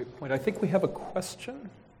 That's a great point. I think we have a question.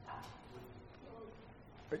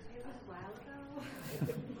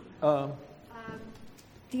 I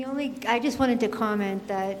just wanted to comment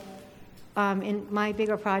that in my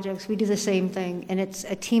bigger projects, we do the same thing, and it's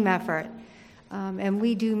a team effort. And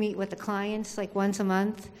we do meet with the clients like once a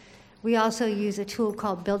month. We also use a tool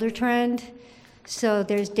called Buildertrend. So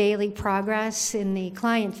there's daily progress, and the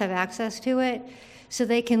clients have access to it. So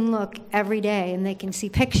they can look every day, and they can see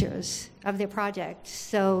pictures of their project.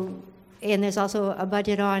 So, and there's also a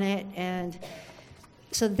budget on it, and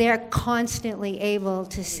so they're constantly able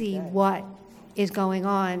to see what is going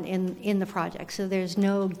on in the project. So there's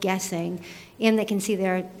no guessing, and they can see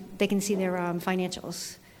their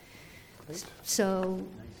financials. So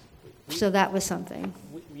that was something.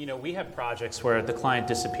 We have projects where the client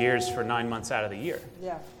disappears for 9 months out of the year.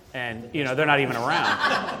 Yeah. And, they're not even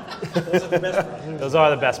around. Those are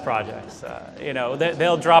the best projects.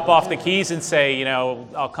 They'll drop off the keys and say,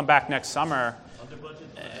 I'll come back next summer. Under budget.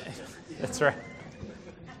 That's right.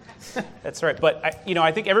 That's right. But,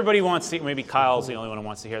 I think everybody wants to, maybe Kyle's the only one who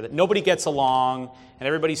wants to hear that nobody gets along and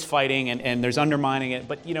everybody's fighting and there's undermining it.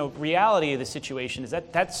 But, reality of the situation is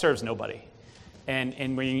that serves nobody.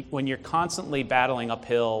 And when you're constantly battling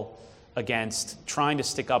uphill against trying to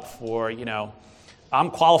stick up for, I'm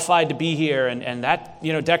qualified to be here, and that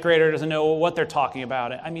decorator doesn't know what they're talking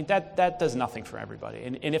about. I mean, that does nothing for everybody.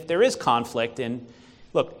 And if there is conflict, and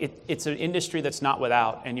look, it's an industry that's not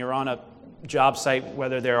without, and you're on a job site,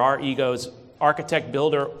 whether there are egos, architect,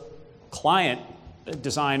 builder, client,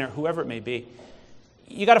 designer, whoever it may be,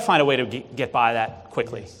 you got to find a way to get by that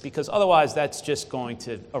quickly, because otherwise that's just going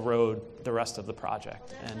to erode the rest of the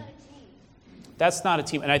project. And that's not a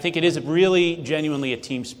team. And I think it is really genuinely a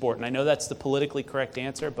team sport. And I know that's the politically correct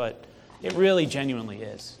answer, but it really genuinely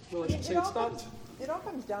is. Well, I should say it's not. It all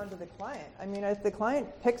comes down to the client. I mean, if the client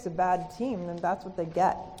picks a bad team, then that's what they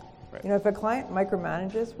get. Right. If a client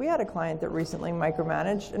micromanages, we had a client that recently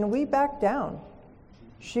micromanaged, and we backed down.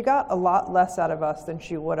 She got a lot less out of us than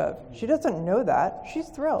she would have. She doesn't know that. She's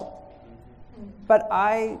thrilled. But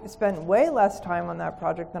I spent way less time on that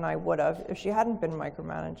project than I would have if she hadn't been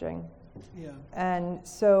micromanaging. Yeah. And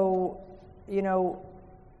so,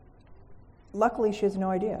 luckily she has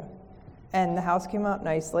no idea. And the house came out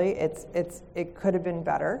nicely. It could have been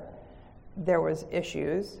better. There was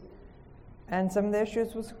issues. And some of the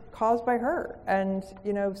issues was caused by her. And,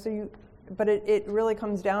 but it really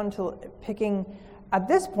comes down to picking. At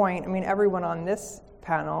this point, everyone on this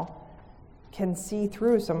panel can see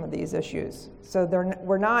through some of these issues. So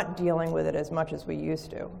we're not dealing with it as much as we used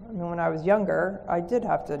to. When I was younger, I did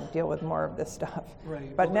have to deal with more of this stuff.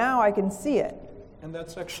 Right. But now I can see it. And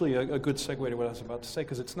that's actually a good segue to what I was about to say,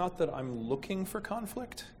 because it's not that I'm looking for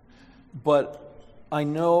conflict, but I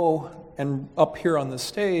know, and up here on the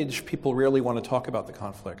stage, people rarely want to talk about the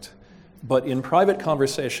conflict. But in private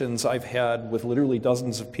conversations I've had with literally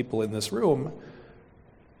dozens of people in this room,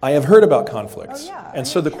 I have heard about conflicts. Oh, yeah. And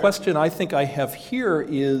so the question I think I have here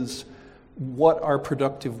is, what are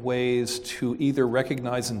productive ways to either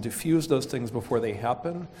recognize and diffuse those things before they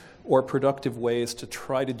happen, or productive ways to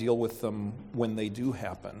try to deal with them when they do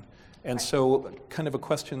happen? And so kind of a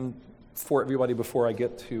question for everybody before I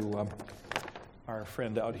get to our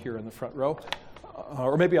friend out here in the front row.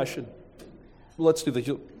 Or maybe I should let's do this.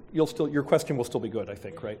 Your question will still be good, I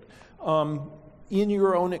think, right? In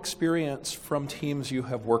your own experience from teams you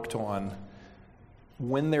have worked on,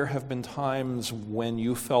 when there have been times when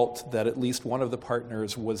you felt that at least one of the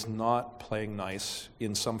partners was not playing nice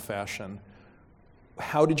in some fashion,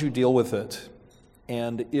 how did you deal with it?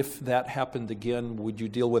 And if that happened again, would you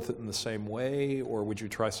deal with it in the same way, or would you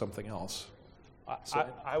try something else?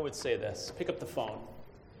 I would say this: pick up the phone.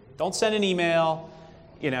 Don't send an email.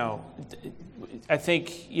 I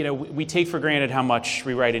think we take for granted how much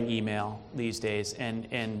we write an email these days,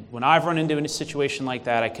 and when I've run into a situation like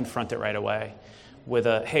that, I confront it right away with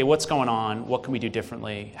a, hey, what's going on? What can we do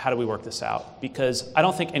differently? How do we work this out? Because I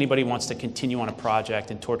don't think anybody wants to continue on a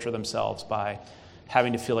project and torture themselves by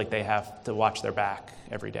having to feel like they have to watch their back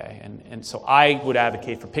every day. And so I would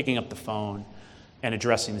advocate for picking up the phone and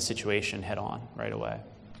addressing the situation head on right away.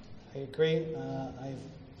 I agree. I've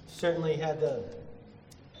certainly had to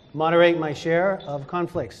moderate my share of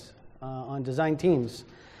conflicts on design teams.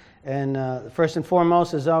 And first and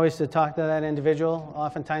foremost is always to talk to that individual.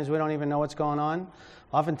 Oftentimes we don't even know what's going on.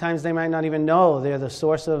 Oftentimes they might not even know they're the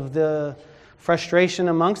source of the frustration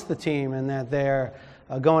amongst the team, and that they're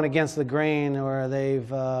going against the grain, or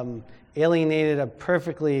they've alienated a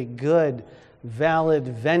perfectly good, valid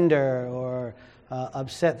vendor, or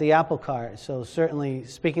upset the apple cart. So certainly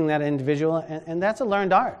speaking to that individual, and that's a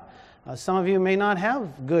learned art. Some of you may not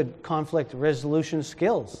have good conflict resolution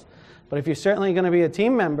skills, but if you're certainly going to be a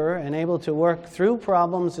team member and able to work through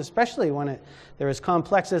problems, especially when they're as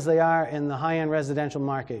complex as they are in the high-end residential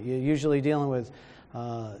market, you're usually dealing with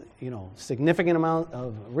significant amount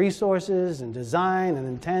of resources and design and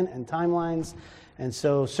intent and timelines. And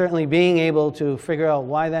so certainly being able to figure out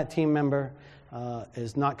why that team member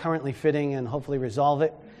is not currently fitting and hopefully resolve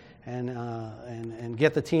it and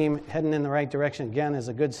get the team heading in the right direction, again, is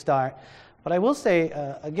a good start. But I will say,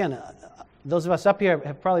 again, those of us up here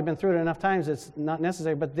have probably been through it enough times, it's not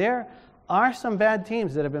necessary, but there are some bad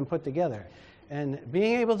teams that have been put together. And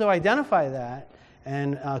being able to identify that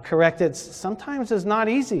and correct it sometimes is not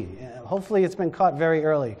easy. Hopefully it's been caught very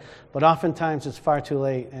early, but oftentimes it's far too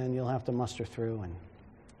late, and you'll have to muster through and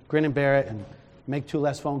grin and bear it and make 2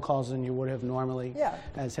 less phone calls than you would have normally,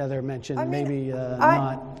 as Heather mentioned.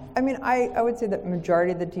 Not. I would say that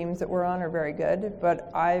majority of the teams that we're on are very good, but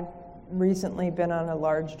I've recently been on a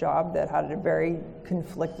large job that had a very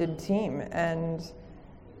conflicted team, and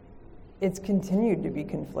it's continued to be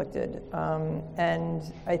conflicted. And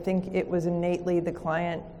I think it was innately the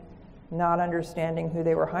client not understanding who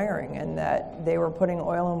they were hiring, and that they were putting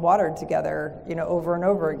oil and water together, over and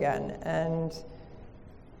over again. And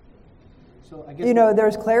so I guess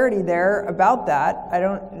there's clarity there about that. I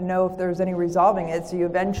don't know if there's any resolving it. So you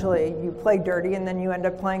play dirty, and then you end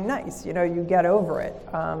up playing nice. You get over it.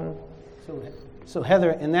 So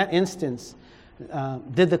Heather, in that instance,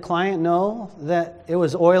 did the client know that it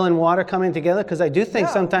was oil and water coming together? Because I do think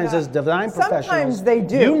sometimes as design professionals, sometimes they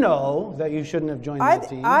do. You know that you shouldn't have joined that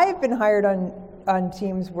team. I've been hired on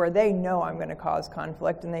teams where they know I'm going to cause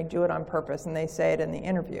conflict, and they do it on purpose, and they say it in the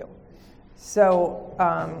interview. So,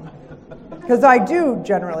 because I do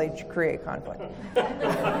generally create conflict.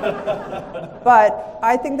 But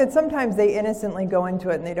I think that sometimes they innocently go into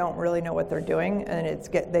it and they don't really know what they're doing, and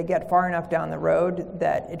they get far enough down the road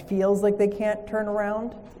that it feels like they can't turn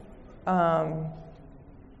around.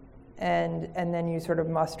 And then you sort of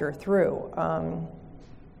muster through.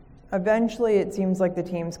 Eventually it seems like the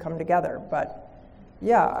teams come together, but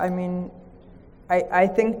I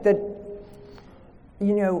think that,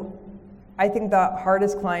 I think the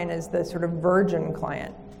hardest client is the sort of virgin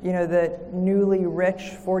client, the newly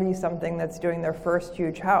rich 40-something that's doing their first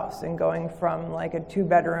huge house and going from like a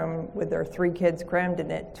 2-bedroom with their 3 kids crammed in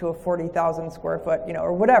it to a 40,000 square foot,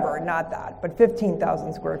 or whatever, not that, but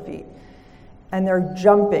 15,000 square feet. And they're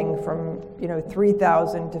jumping from,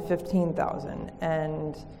 3,000 to 15,000.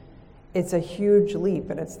 And it's a huge leap,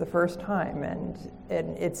 and it's the first time, and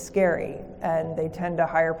it's scary. And they tend to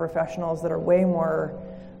hire professionals that are way more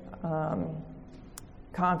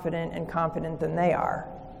confident and competent than they are,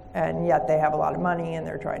 and yet they have a lot of money and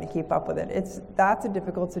they're trying to keep up with it. That's a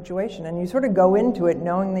difficult situation, and you sort of go into it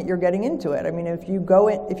knowing that you're getting into it. I mean, if you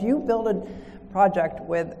build a project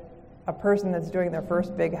with a person that's doing their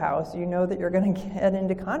first big house, you know that you're going to get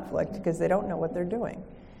into conflict because they don't know what they're doing.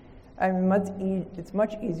 I mean, it's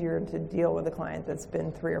much easier to deal with a client that's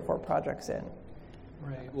been 3 or 4 projects in.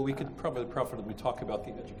 Right. Well, we could probably profitably talk about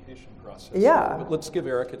the education process. Yeah. But let's give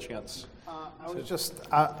Eric a chance.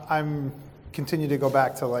 I'm continue to go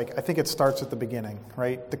back to I think it starts at the beginning,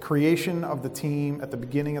 right? The creation of the team at the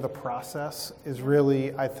beginning of the process is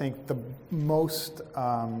really, I think, the most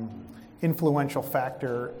influential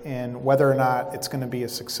factor in whether or not it's going to be a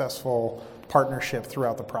successful partnership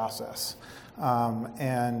throughout the process.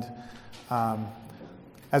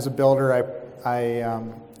 As a builder, I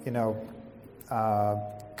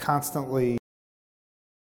constantly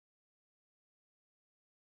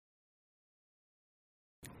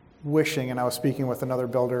wishing, and I was speaking with another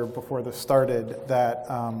builder before this started, that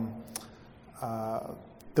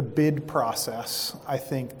the bid process, I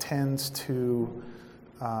think, tends to,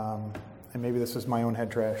 and maybe this is my own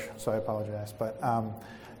head trash, so I apologize, but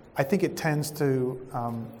I think it tends to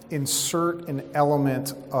insert an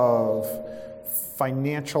element of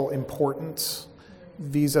financial importance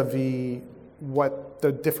vis-a-vis what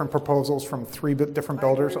the different proposals from three different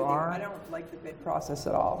builders are. I don't like the bid process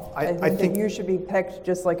at all. I I think think that you should be picked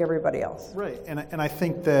just like everybody else. Right, and I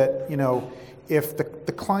think that, if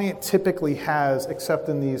the client typically has, except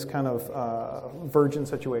in these kind of virgin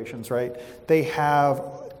situations, right, they have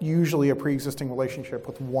usually a pre-existing relationship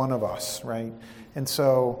with one of us, right? And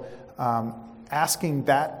so asking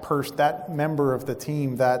that member of the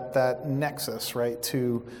team, that nexus, right,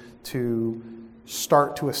 to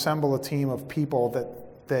start to assemble a team of people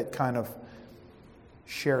that kind of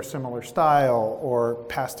share similar style or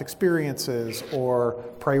past experiences or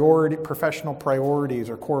professional priorities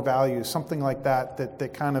or core values, something like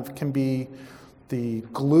that kind of can be the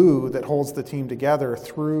glue that holds the team together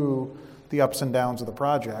through the ups and downs of the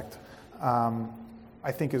project,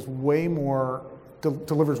 I think is way more,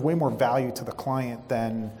 delivers way more value to the client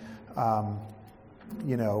than,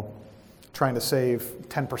 trying to save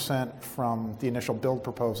 10% from the initial build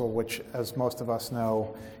proposal, which, as most of us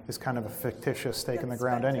know, is kind of a fictitious stake in the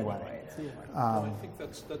ground anyway. I think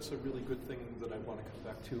that's a really good thing that I want to come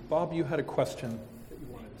back to. Bob, you had a question that you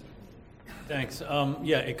wanted to. Thanks.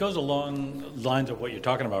 Yeah, it goes along lines of what you're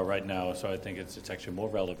talking about right now, so I think it's actually more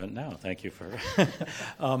relevant now. Thank you for.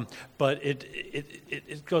 But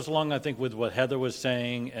it goes along, I think, with what Heather was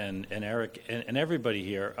saying and Eric and everybody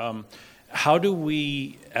here. How do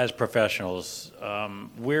we, as professionals,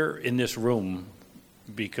 we're in this room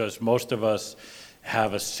because most of us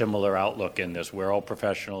have a similar outlook in this. We're all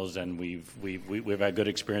professionals, and we've had good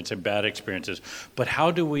experience and bad experiences. But how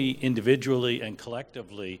do we individually and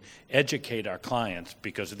collectively educate our clients?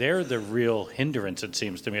 Because they're the real hindrance, it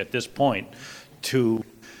seems to me, at this point, to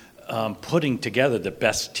putting together the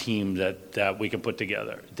best team that we can put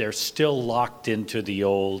together. They're still locked into the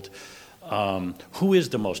old. Who is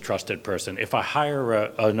the most trusted person? If I hire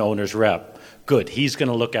an owner's rep, good, he's going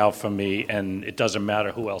to look out for me, and it doesn't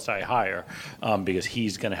matter who else I hire because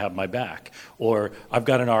he's going to have my back. Or I've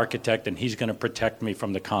got an architect, and he's going to protect me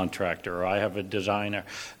from the contractor, or I have a designer.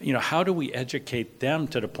 How do we educate them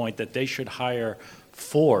to the point that they should hire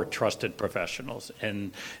 4 trusted professionals,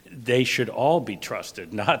 and they should all be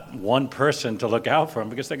trusted, not one person to look out for them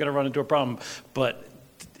because they're going to run into a problem. But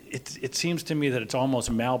it seems to me that it's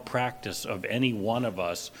almost malpractice of any one of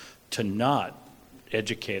us to not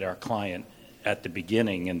educate our client at the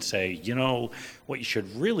beginning and say, what you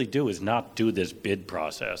should really do is not do this bid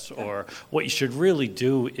process, or what you should really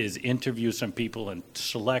do is interview some people and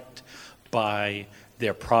select by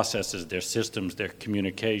their processes, their systems, their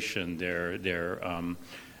communication, their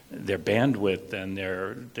bandwidth and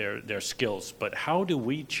their skills. But how do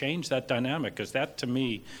we change that dynamic? Because that, to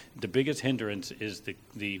me, the biggest hindrance is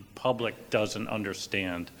the public doesn't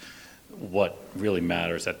understand what really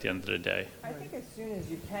matters at the end of the day. I think as soon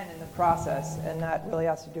as you can in the process, and that really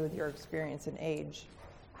has to do with your experience and age,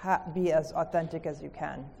 be as authentic as you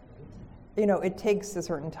can. It takes a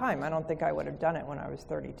certain time. I don't think I would have done it when I was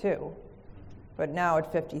 32. But now at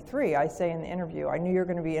 53, I say in the interview, I knew you're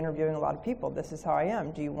going to be interviewing a lot of people. This is how I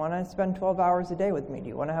am. Do you want to spend 12 hours a day with me? Do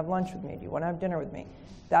you want to have lunch with me? Do you want to have dinner with me?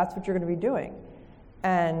 That's what you're going to be doing.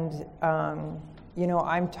 And, I'm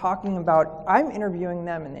interviewing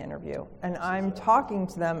them in the interview. And I'm talking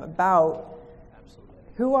to them about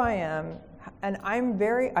who I am. And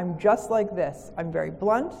I'm just like this. I'm very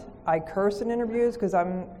blunt. I curse in interviews because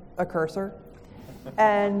I'm a cursor.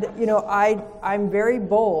 And, I'm very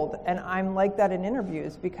bold, and I'm like that in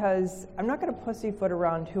interviews because I'm not going to pussyfoot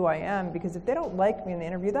around who I am, because if they don't like me in the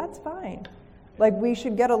interview, that's fine. Like, we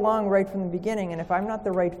should get along right from the beginning, and if I'm not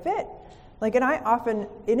the right fit, and I often,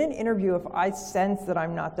 in an interview, if I sense that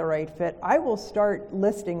I'm not the right fit, I will start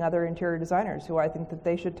listing other interior designers who I think that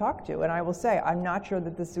they should talk to, and I will say, I'm not sure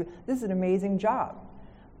that this is an amazing job,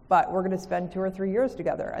 but we're going to spend 2 or 3 years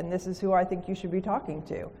together, and this is who I think you should be talking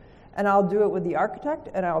to. And I'll do it with the architect,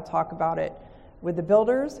 and I'll talk about it with the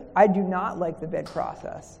builders. I do not like the bid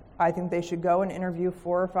process. I think they should go and interview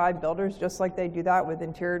 4 or 5 builders, just like they do that with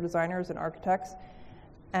interior designers and architects.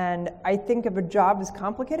 And I think if a job is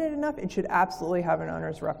complicated enough, it should absolutely have an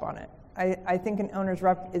owner's rep on it. I think an owner's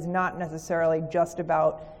rep is not necessarily just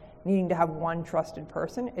about needing to have one trusted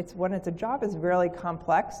person. It's when a job is really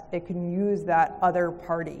complex, it can use that other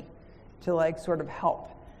party to like sort of help.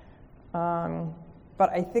 But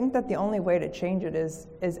I think that the only way to change it is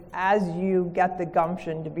as you get the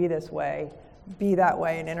gumption to be this way, be that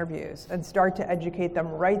way in interviews and start to educate them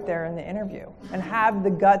right there in the interview and have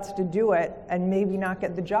the guts to do it and maybe not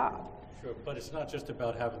get the job. Sure, but it's not just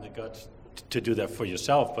about having the guts to do that for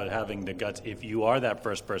yourself, but having the guts, if you are that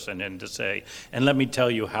first person, and to say, and let me tell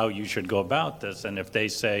you how you should go about this. And if they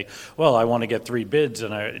say, well, I want to get 3 bids,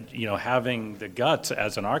 and having the guts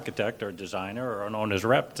as an architect or designer or an owner's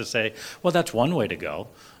rep to say, well, that's one way to go.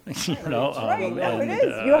 Right, no, it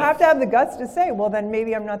is. You have to have the guts to say, well, then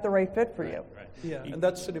maybe I'm not the right fit for you. Right. Yeah, and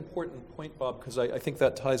that's an important point, Bob, because I think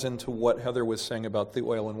that ties into what Heather was saying about the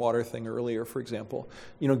oil and water thing earlier, for example.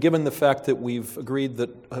 Given the fact that we've agreed that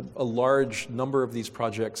a large number of these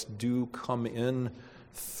projects do come in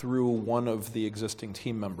through one of the existing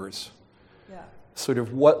team members, sort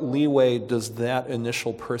of what leeway does that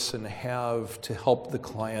initial person have to help the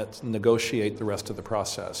client negotiate the rest of the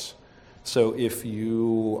process? So if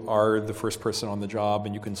you are the first person on the job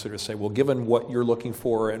and you can sort of say, well, given what you're looking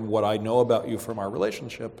for and what I know about you from our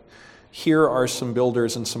relationship, here are some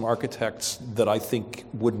builders and some architects that I think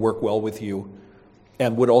would work well with you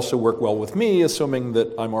and would also work well with me, assuming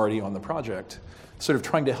that I'm already on the project. Sort of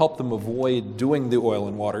trying to help them avoid doing the oil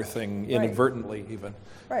and water thing inadvertently even.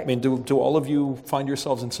 Right. I mean, do all of you find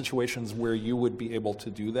yourselves in situations where you would be able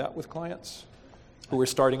to do that with clients who are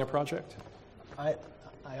starting a project?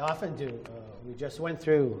 I often do. We just went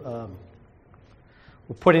through,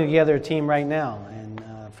 we're putting together a team right now. And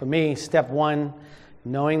for me, step one,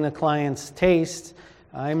 knowing the client's taste,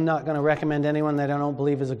 I'm not going to recommend anyone that I don't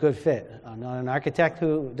believe is a good fit. I'm not an architect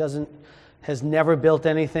who has never built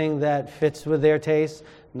anything that fits with their taste,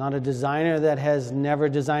 not a designer that has never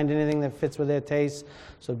designed anything that fits with their taste.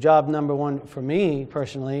 So job number one for me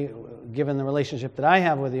personally, given the relationship that I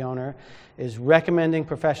have with the owner, is recommending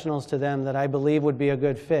professionals to them that I believe would be a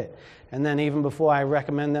good fit. And then even before I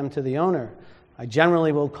recommend them to the owner, I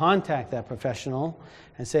generally will contact that professional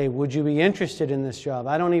and say, would you be interested in this job?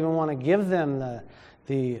 I don't even want to give them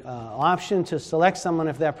the option to select someone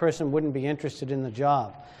if that person wouldn't be interested in the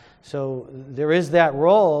job. So there is that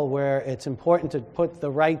role where it's important to put the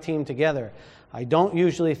right team together. I don't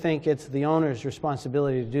usually think it's the owner's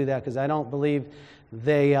responsibility to do that because I don't believe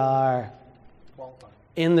they are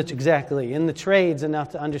in the trades enough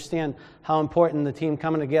to understand how important the team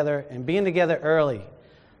coming together and being together early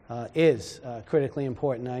is critically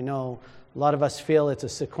important. I know a lot of us feel it's a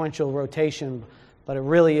sequential rotation, but it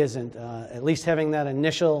really isn't. At least having that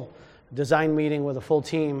initial design meeting with a full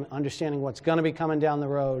team, understanding what's going to be coming down the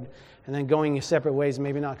road, and then going your separate ways,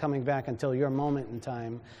 maybe not coming back until your moment in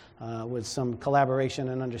time with some collaboration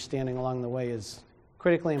and understanding along the way is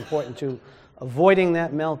critically important to avoiding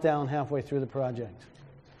that meltdown halfway through the project.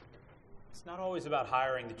 It's not always about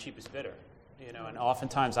hiring the cheapest bidder, and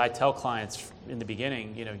oftentimes I tell clients in the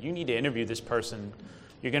beginning, you need to interview this person.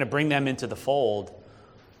 You're going to bring them into the fold.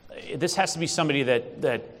 This has to be somebody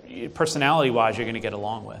that personality-wise you're going to get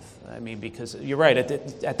along with. I mean, because you're right,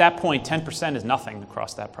 at that point, 10% is nothing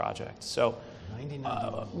across that project. So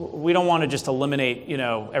we don't want to just eliminate,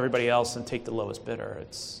 everybody else and take the lowest bidder.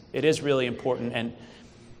 It is really important. And,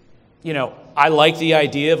 I like the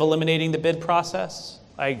idea of eliminating the bid process.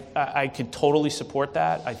 I could totally support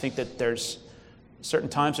that. I think that there's certain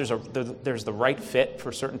times there's the right fit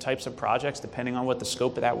for certain types of projects depending on what the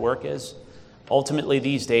scope of that work is. Ultimately,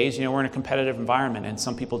 these days, we're in a competitive environment, and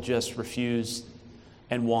some people just refuse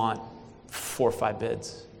and want 4 or 5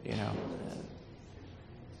 bids.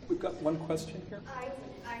 We've got one question here. I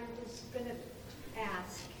was going to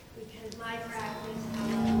ask, because my practice,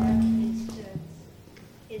 however,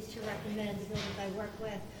 is to recommend the buildings I work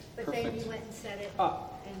with, but then Perfect. you went and said it,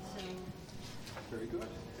 and so Very good.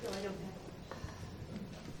 I don't have.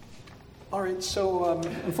 All right, so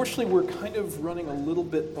unfortunately we're kind of running a little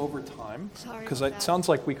bit over time. Sorry Because about it that. sounds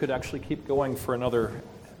like we could actually keep going for another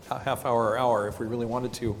half hour or hour if we really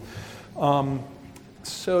wanted to.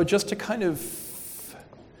 So just to kind of,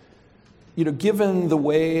 given the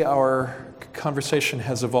way our conversation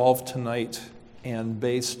has evolved tonight and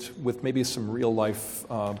based with maybe some real life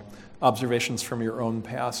observations from your own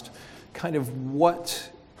past, kind of what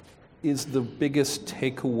is the biggest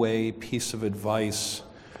takeaway piece of advice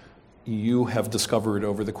you have discovered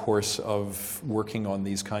over the course of working on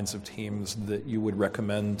these kinds of teams that you would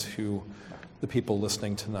recommend to the people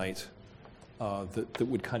listening tonight that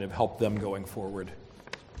would kind of help them going forward?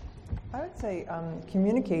 I would say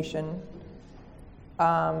communication,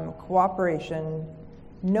 cooperation,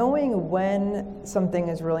 knowing when something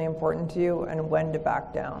is really important to you and when to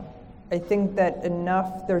back down. I think that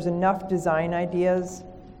there's enough design ideas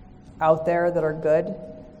out there that are good,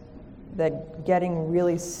 that getting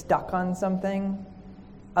really stuck on something,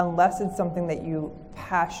 unless it's something that you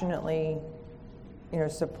passionately,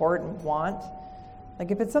 support and want.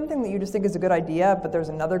 Like if it's something that you just think is a good idea, but there's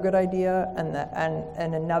another good idea,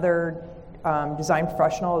 and another design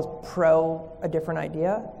professional is pro a different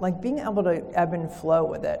idea, like being able to ebb and flow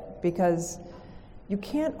with it, because you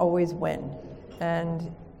can't always win,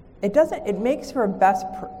 and it makes for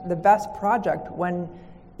the best project when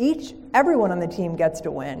everyone on the team gets to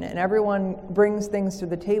win and everyone brings things to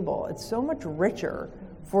the table. It's so much richer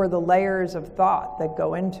for the layers of thought that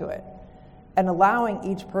go into it, and allowing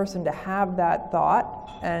each person to have that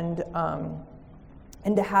thought and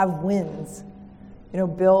to have wins,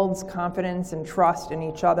 builds confidence and trust in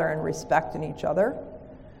each other and respect in each other.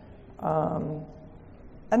 And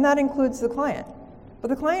that includes the client. But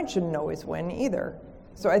the client shouldn't always win either.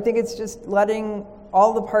 So I think it's just letting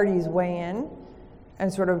all the parties weigh in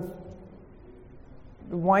and sort of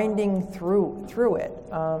winding through it.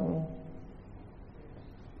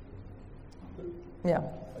 Yeah.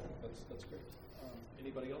 That's great.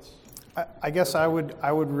 Anybody else? I guess I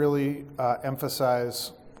would really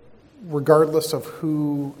emphasize, regardless of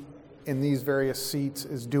who in these various seats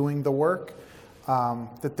is doing the work,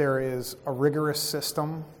 that there is a rigorous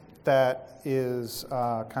system that is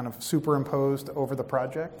kind of superimposed over the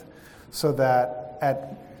project, so that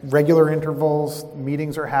at regular intervals,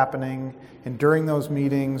 meetings are happening, and during those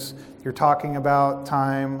meetings, you're talking about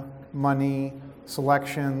time, money,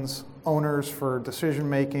 selections, owners for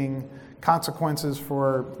decision-making, consequences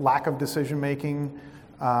for lack of decision-making,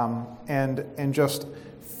 and just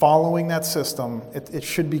following that system. It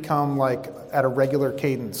should become like at a regular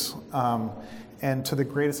cadence. And to the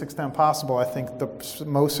greatest extent possible, I think the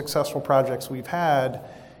most successful projects we've had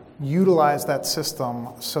utilize that system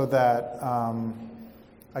so that,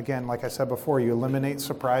 again, like I said before, you eliminate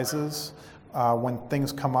surprises. When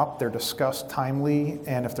things come up, they're discussed timely,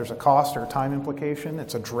 and if there's a cost or time implication,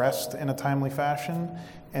 it's addressed in a timely fashion,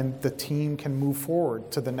 and the team can move forward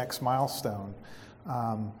to the next milestone.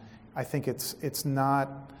 I think it's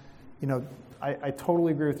not, I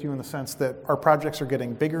totally agree with you in the sense that our projects are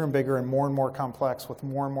getting bigger and bigger and more complex with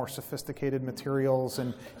more and more sophisticated materials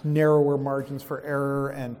and narrower margins for error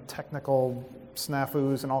and technical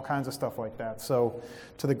snafus and all kinds of stuff like that. So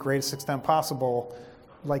to the greatest extent possible,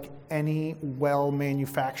 like any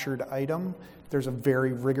well-manufactured item, there's a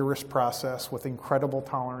very rigorous process with incredible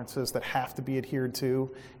tolerances that have to be adhered to,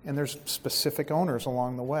 and there's specific owners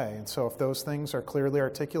along the way. And so if those things are clearly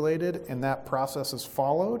articulated and that process is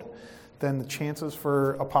followed, then the chances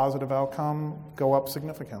for a positive outcome go up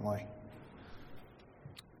significantly.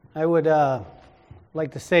 I would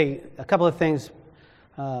like to say a couple of things.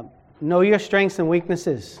 Know your strengths and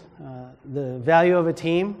weaknesses. The value of a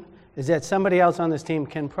team is that somebody else on this team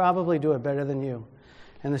can probably do it better than you.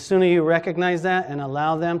 And the sooner you recognize that and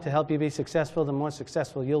allow them to help you be successful, the more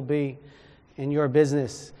successful you'll be in your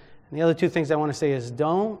business. And the other two things I want to say is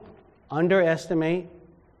don't underestimate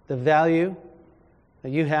the value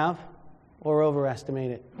that you have or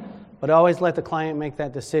overestimate it. But always let the client make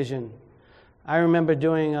that decision. I remember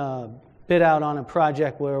doing a bid out on a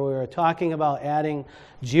project where we were talking about adding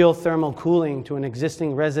geothermal cooling to an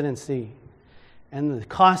existing residency. And the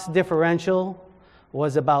cost differential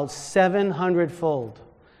was about 700-fold.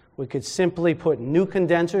 We could simply put new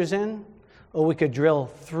condensers in, or we could drill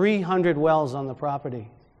 300 wells on the property.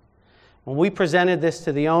 When we presented this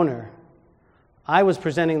to the owner, I was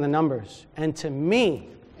presenting the numbers, and to me,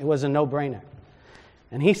 it was a no-brainer.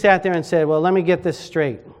 And he sat there and said, well, let me get this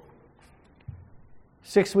straight.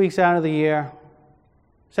 6 weeks out of the year,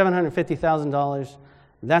 $750,000,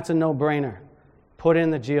 that's a no-brainer. Put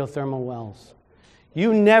in the geothermal wells.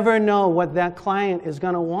 You never know what that client is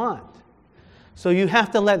going to want. So you have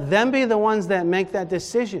to let them be the ones that make that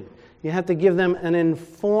decision. You have to give them an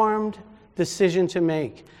informed decision to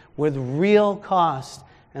make with real cost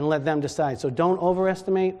and let them decide. So don't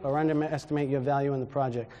overestimate or underestimate your value in the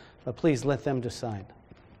project, but please let them decide.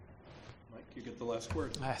 Mike, you get the last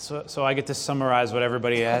word. So I get to summarize what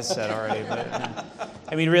everybody has said already. But,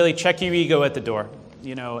 I mean, really, check your ego at the door,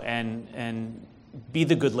 and be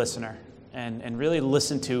the good listener. And really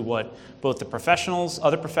listen to what both the professionals,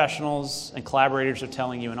 other professionals, and collaborators are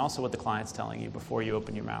telling you, and also what the client's telling you before you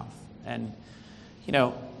open your mouth. And,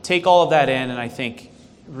 take all of that in, and I think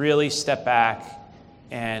really step back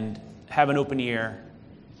and have an open ear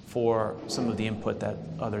for some of the input that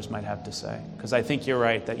others might have to say. Because I think you're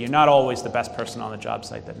right, that you're not always the best person on the job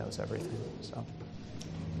site that knows everything. So.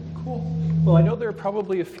 Cool. Well, I know there are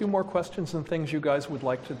probably a few more questions and things you guys would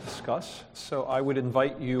like to discuss, so I would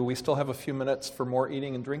invite you, we still have a few minutes for more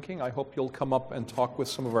eating and drinking. I hope you'll come up and talk with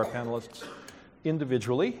some of our panelists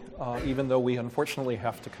individually, even though we unfortunately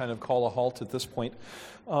have to kind of call a halt at this point.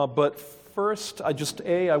 But first, I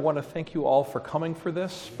want to thank you all for coming for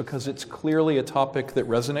this, because it's clearly a topic that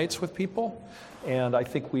resonates with people. And I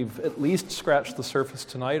think we've at least scratched the surface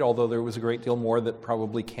tonight, although there was a great deal more that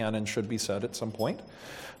probably can and should be said at some point.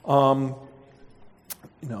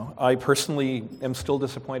 I personally am still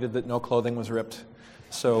disappointed that no clothing was ripped.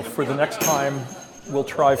 So for the next time, we'll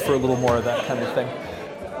try for a little more of that kind of thing.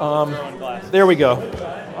 There we go.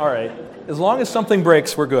 All right. As long as something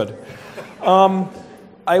breaks, we're good.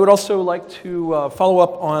 I would also like to follow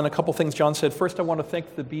up on a couple things John said. First, I want to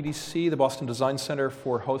thank the BDC, the Boston Design Center,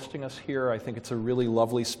 for hosting us here. I think it's a really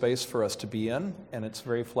lovely space for us to be in, and it's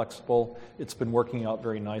very flexible. It's been working out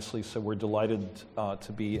very nicely, so we're delighted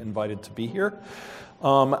to be invited to be here.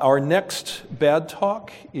 Our next BAD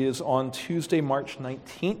talk is on Tuesday, March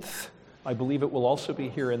 19th. I believe it will also be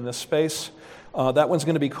here in this space. That one's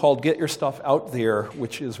going to be called Get Your Stuff Out There,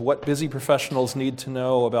 which is what busy professionals need to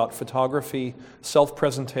know about photography,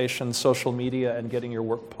 self-presentation, social media, and getting your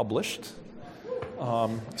work published.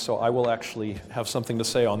 So I will actually have something to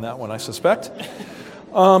say on that one, I suspect.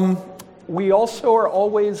 We also are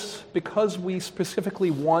always, because we specifically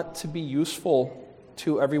want to be useful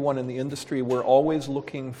to everyone in the industry, we're always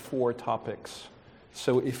looking for topics.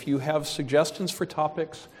 So if you have suggestions for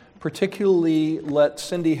topics, particularly let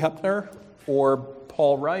Cindy Hepner or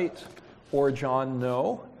Paul Wright or John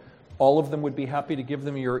know. All of them would be happy to give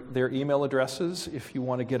them their email addresses if you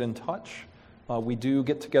want to get in touch. We do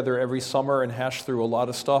get together every summer and hash through a lot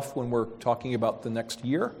of stuff when we're talking about the next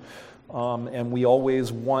year. And we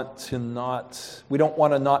always want to we don't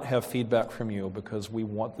want to not have feedback from you, because we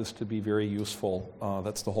want this to be very useful.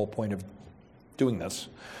 That's the whole point of doing this.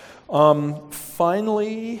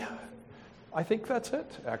 Finally, I think that's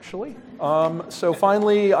it, actually. So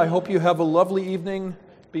finally, I hope you have a lovely evening.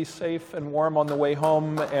 Be safe and warm on the way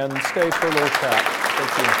home, and stay for a little chat.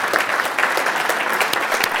 Thank you.